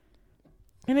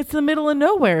 And it's the middle of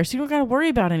nowhere, so you don't got to worry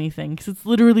about anything because it's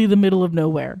literally the middle of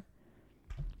nowhere.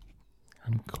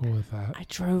 I'm cool with that. I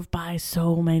drove by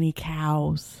so many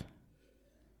cows.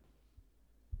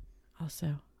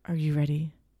 Also, are you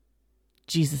ready?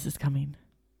 Jesus is coming.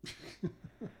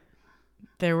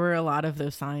 There were a lot of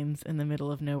those signs in the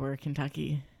middle of nowhere,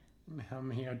 Kentucky. How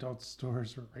many adult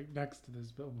stores were right next to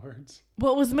those billboards?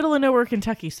 Well, it was middle of nowhere,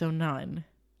 Kentucky, so none.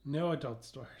 No adult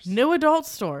stores. No adult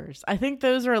stores. I think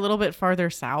those are a little bit farther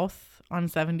south on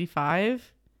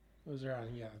 75. Those are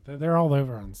they're all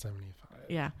over on 75.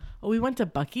 Yeah. Well, we went to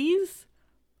Buc-ee's.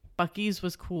 Buc-ee's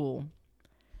was cool.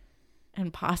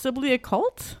 And possibly a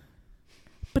cult.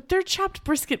 But their chopped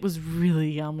brisket was really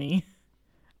yummy.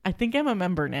 I think I'm a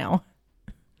member now.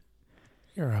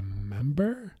 You're a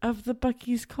member? Of the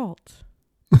Buc-ee's cult.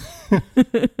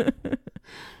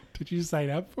 Did you sign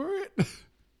up for it?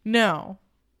 No.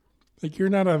 Like, you're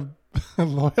not a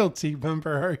loyalty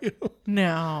member, are you?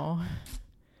 No.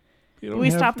 We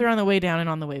stopped there on the way down and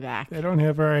on the way back. They don't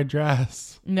have our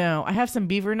address. No. I have some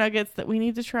beaver nuggets that we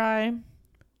need to try.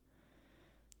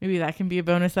 Maybe that can be a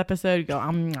bonus episode. Go,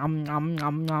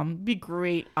 Be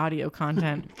great audio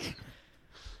content.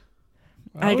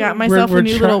 I got myself a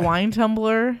new little wine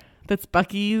tumbler that's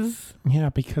Buc-ee's. Yeah,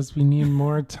 because we need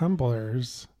more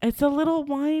tumblers. It's a little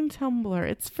wine tumbler.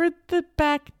 It's for the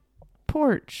back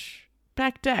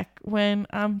deck when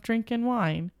I'm drinking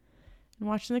wine and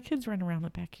watching the kids run around the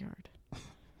backyard.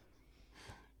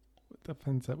 With the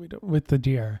fence that we don't, with the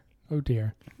deer. Oh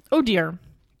dear. Oh dear.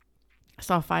 I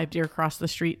saw 5 deer cross the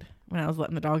street when I was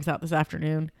letting the dogs out this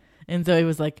afternoon. And Zoe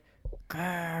was like, grr,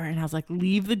 and I was like,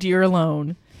 leave the deer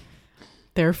alone.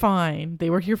 They're fine. They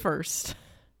were here first.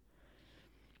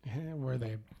 Were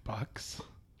they bucks?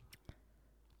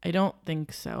 I don't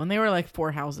think so. And they were like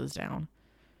 4 houses down.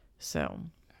 So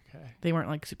okay. They weren't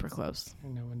like super close.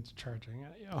 And no one's charging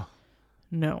at you.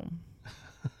 No.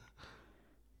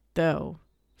 Though,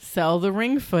 sell the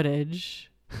ring footage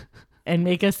and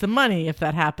make us some money if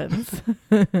that happens.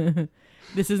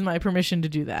 This is my permission to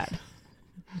do that.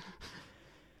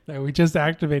 No, we just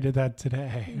activated that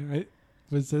today. Right?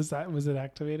 Was it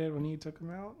activated when you took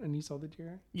them out and you saw the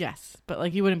deer? Yes, but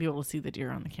like you wouldn't be able to see the deer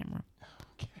on the camera.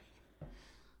 Okay.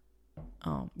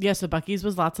 Yeah, so Buc-ee's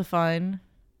was lots of fun.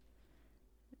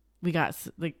 I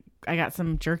got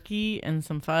some jerky and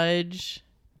some fudge.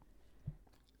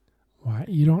 Why?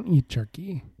 You don't eat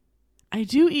jerky. I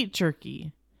do eat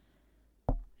jerky.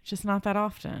 Just not that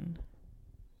often.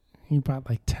 You bought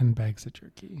like 10 bags of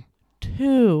jerky.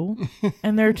 2.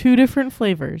 And they're 2 different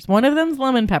flavors. One of them's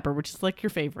lemon pepper, which is like your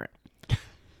favorite.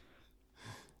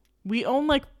 We own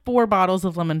like 4 bottles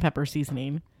of lemon pepper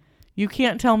seasoning. You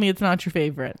can't tell me it's not your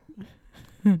favorite.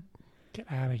 Get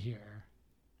out of here.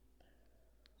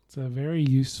 It's a very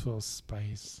useful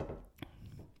spice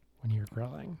when you're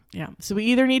grilling. Yeah. So we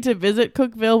either need to visit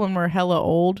Cookeville when we're hella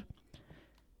old.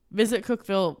 Visit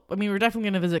Cookeville. I mean, we're definitely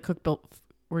going to visit Cookeville.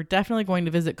 We're definitely going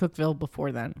to visit Cookeville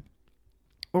before then.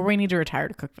 Or we need to retire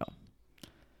to Cookeville.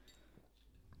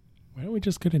 Why don't we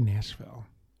just go to Nashville?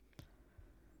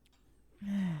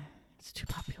 It's too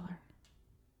popular.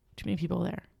 Too many people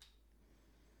there.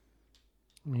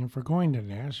 I mean, if we're going to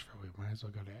Nashville, we might as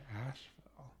well go to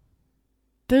Asheville.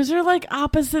 Those are like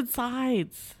opposite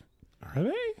sides. Are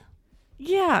they?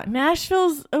 Yeah,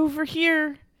 Nashville's over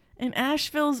here and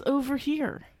Asheville's over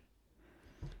here.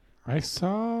 I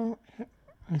saw it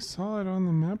on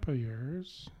the map of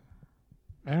yours.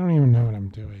 I don't even know what I'm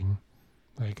doing.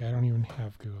 Like, I don't even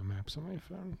have Google Maps on my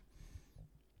phone.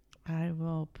 I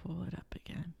will pull it up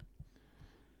again.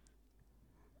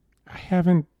 I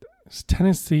haven't.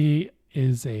 Tennessee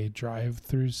is a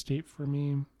drive-through state for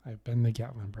me. I've been to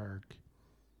Gatlinburg.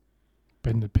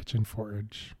 Been to Pigeon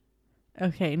Forge.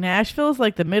 Okay, Nashville's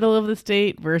like the middle of the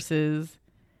state versus...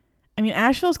 I mean,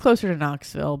 Asheville's closer to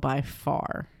Knoxville by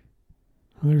far.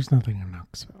 Well, there's nothing in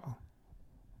Knoxville.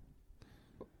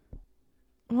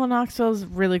 Well, Knoxville's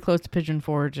really close to Pigeon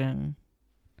Forge and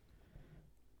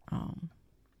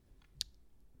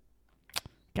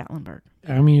Gatlinburg.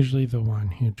 I'm usually the one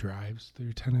who drives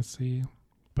through Tennessee,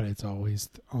 but it's always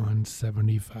on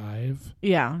 75.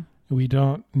 Yeah.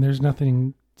 There's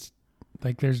nothing,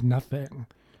 there's nothing.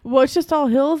 Well, it's just all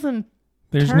hills and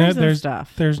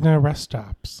stuff. There's no rest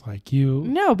stops.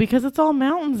 No, because it's all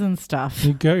mountains and stuff.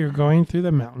 You're going through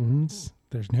the mountains.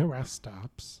 There's no rest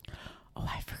stops. Oh,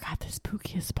 I forgot the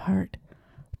spookiest part.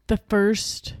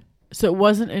 So it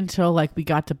wasn't until we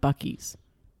got to Buc-ee's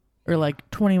or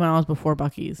 20 miles before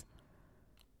Buc-ee's.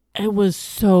 It was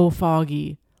so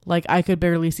foggy. I could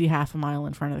barely see half a mile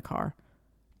in front of the car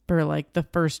for the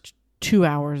first 2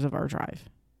 hours of our drive.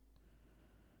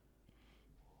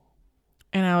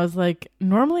 And I was like,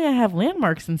 normally I have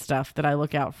landmarks and stuff that I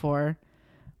look out for.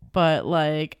 But,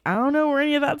 I don't know where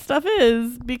any of that stuff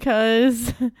is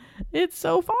because it's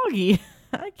so foggy.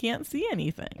 I can't see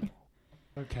anything.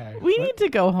 Okay. We need to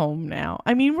go home now.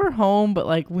 I mean, we're home,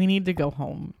 but, we need to go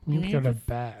home. We need to go to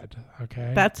bed,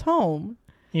 okay? That's home.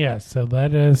 Yeah, so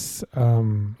let us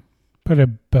put a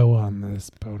bow on this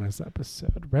bonus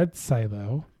episode. Red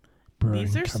Silo Brewing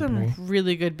These are Company. some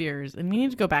really good beers, and we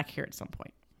need to go back here at some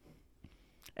point.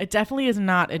 It definitely is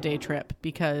not a day trip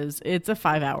because it's a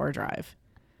 5-hour drive.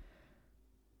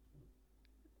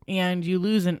 And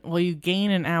you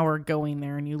gain an hour going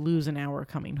there and you lose an hour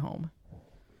coming home.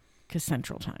 Because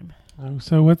Central Time. Oh,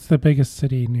 so what's the biggest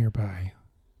city nearby?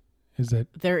 Is it?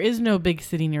 There is no big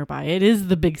city nearby. It is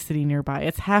the big city nearby.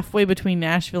 It's halfway between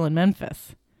Nashville and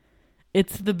Memphis.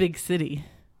 It's the big city.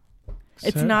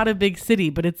 It's not a big city,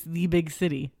 but it's the big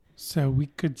city. So we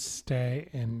could stay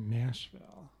in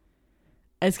Nashville.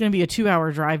 It's going to be a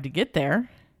 2-hour drive to get there.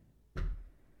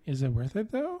 Is it worth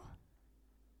it, though?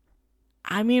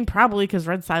 I mean, probably because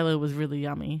Red Silo was really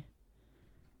yummy.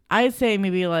 I'd say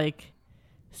maybe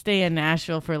stay in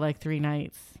Nashville for 3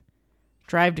 nights.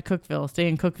 drive to Cookeville, stay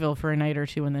in Cookeville for a night or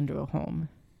two, and then go home.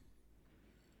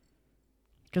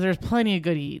 Because there's plenty of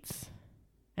good eats.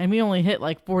 And we only hit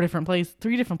like 3 different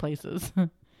places.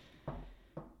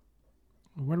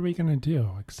 What are we going to do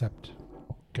except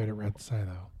go to Red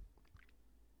Silo?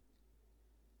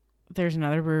 There's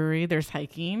another brewery. There's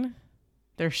hiking.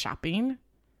 There's shopping.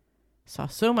 Saw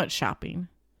so much shopping.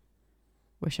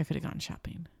 Wish I could have gone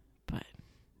shopping. But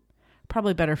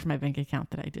probably better for my bank account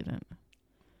that I didn't.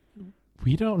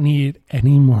 We don't need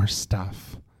any more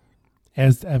stuff,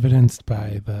 as evidenced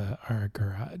by our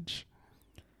garage.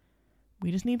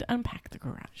 We just need to unpack the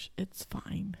garage. It's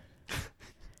fine.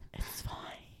 It's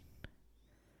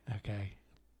fine. Okay.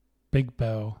 Big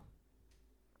Bow.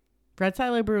 Red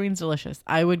Silo Brewing's delicious.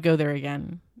 I would go there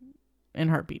again in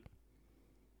heartbeat.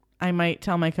 I might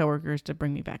tell my coworkers to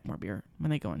bring me back more beer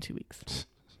when they go in 2 weeks.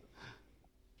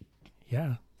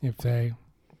 Yeah. If they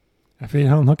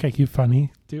don't look like you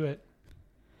funny, do it.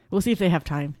 We'll see if they have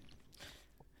time.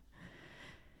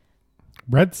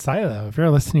 Red Silo, if you're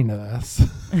listening to this.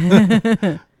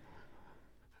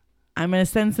 I'm going to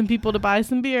send some people to buy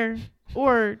some beer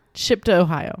or ship to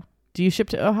Ohio. Do you ship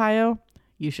to Ohio?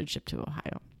 You should ship to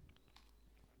Ohio.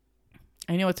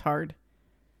 I know it's hard,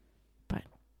 but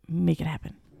make it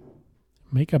happen.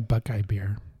 Make a Buckeye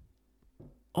beer.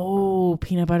 Oh,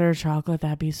 peanut butter chocolate.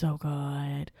 That'd be so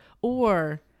good.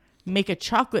 Or make a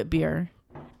chocolate beer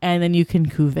and then you can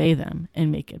cuvee them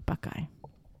and make it Buckeye.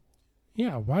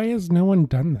 Yeah, why has no one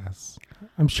done this?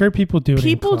 I'm sure people do it.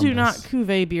 People do not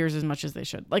cuvee beers as much as they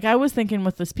should. Like I was thinking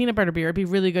with this peanut butter beer, it'd be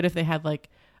really good if they had like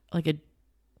a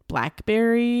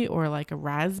blackberry or like a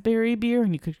raspberry beer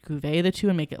and you could cuvee the two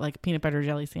and make it like a peanut butter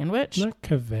jelly sandwich. Not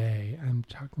cuvee. I'm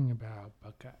talking about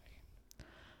Buckeye.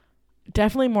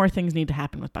 Definitely more things need to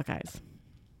happen with Buckeyes.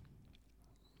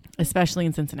 Especially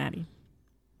in Cincinnati.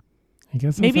 I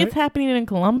guess maybe it's happening in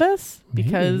Columbus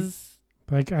because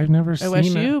like I've never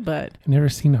OSU, but I've never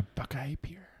seen a Buckeye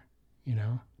beer. You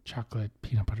know, chocolate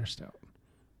peanut butter stout.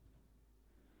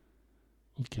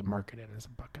 You can market it as a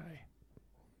Buckeye.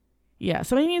 Yeah,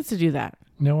 somebody needs to do that.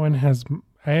 No one has.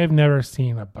 I have never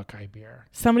seen a Buckeye beer.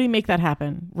 Somebody make that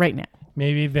happen right now.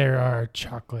 Maybe there are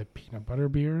chocolate peanut butter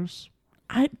beers.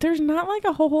 There's not like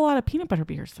a whole lot of peanut butter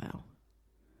beers though.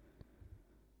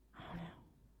 I don't know.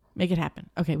 Make it happen.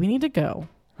 Okay, we need to go.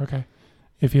 Okay.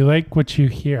 If you like what you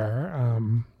hear,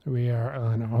 we are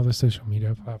on all the social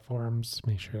media platforms.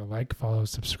 Make sure to like, follow,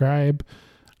 subscribe.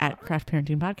 At Craft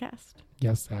Parenting Podcast.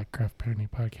 Yes, at Craft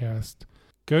Parenting Podcast.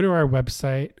 Go to our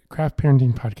website,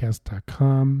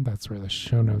 craftparentingpodcast.com. That's where the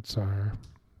show notes are.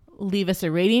 Leave us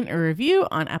a rating or review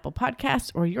on Apple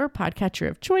Podcasts or your podcatcher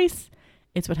of choice.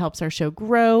 It's what helps our show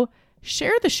grow.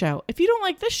 Share the show. If you don't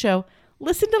like this show,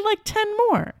 listen to like 10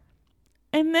 more.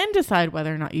 And then decide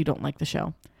whether or not you don't like the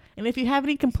show. And if you have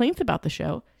any complaints about the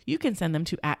show, you can send them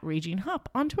to @RagingHup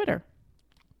on Twitter.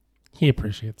 He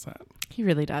appreciates that. He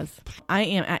really does. I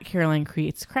am at Caroline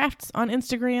Creates Crafts on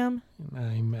Instagram. And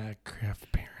I'm at Craft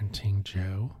Parenting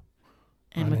Joe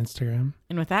on with Instagram.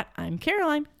 And with that, I'm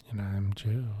Caroline. And I'm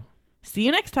Joe. See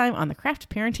you next time on the Craft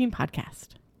Parenting Podcast.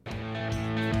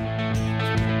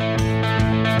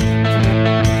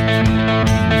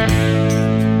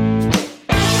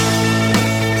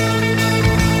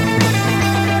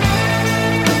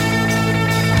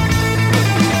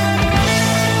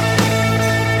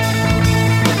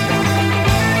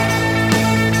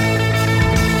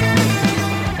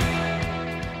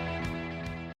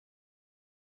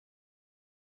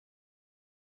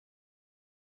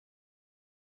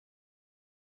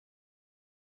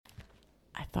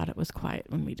 I thought it was quiet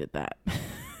when we did that.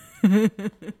 You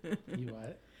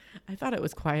what? I thought it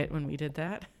was quiet when we did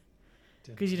that.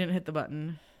 Because you didn't hit the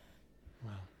button.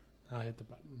 Well, I'll hit the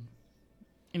button.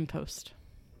 In post.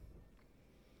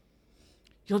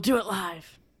 You'll do it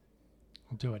live.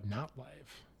 I'll do it not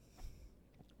live.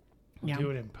 Yeah. Do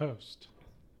it in post.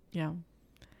 Yeah.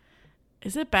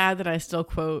 Is it bad that I still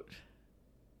quote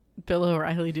Bill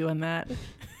O'Reilly doing that?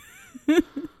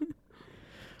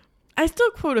 I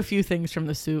still quote a few things from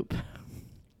The Soup.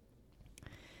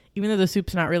 Even though The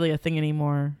Soup's not really a thing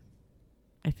anymore,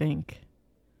 I think.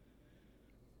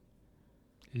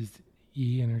 Is the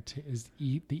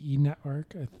E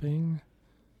Network a thing?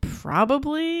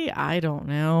 Probably. I don't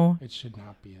know. It should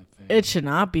not be a thing. It should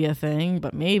not be a thing,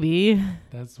 but maybe.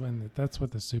 That's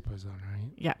what The Soup was on,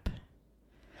 right? Yep.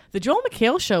 The Joel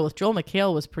McHale show with Joel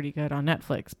McHale was pretty good on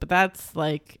Netflix, but that's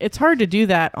like, it's hard to do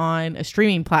that on a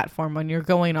streaming platform when you're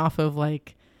going off of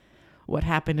like what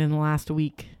happened in the last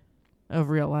week of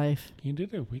real life. He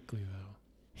did it weekly though.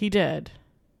 He did.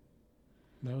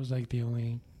 That was like the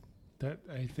only that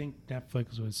I think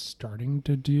Netflix was starting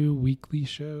to do weekly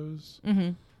shows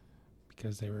Mm-hmm.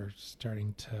 because they were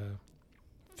starting to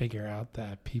figure out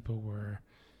that people were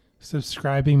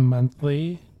subscribing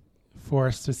monthly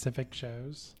for specific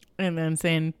shows. And then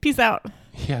saying, peace out.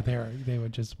 Yeah, they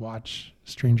would just watch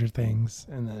Stranger Things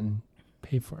and then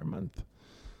pay for a month.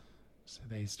 So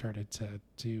they started to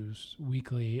do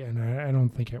weekly, and I don't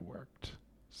think it worked.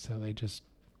 So they just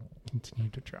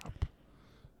continued to drop.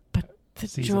 The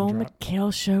Season Joel drop.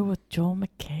 McHale show with Joel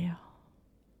McHale.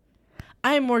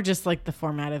 I'm more just like the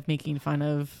format of making fun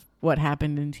of what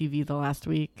happened in TV the last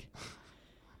week.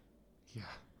 Yeah.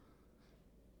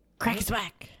 Crack is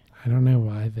whack. I don't know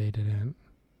why they didn't.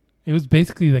 It was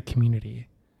basically the Community.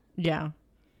 Yeah.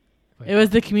 Like, It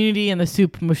was the Community and the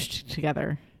Soup mushed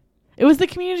together. It was the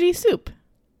Community Soup.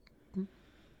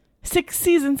 6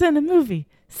 seasons in a movie.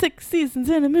 6 seasons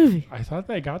in a movie. I thought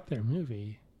they got their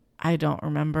movie. I don't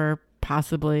remember.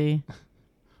 Possibly.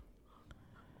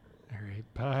 All right,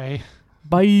 bye.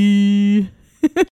 Bye.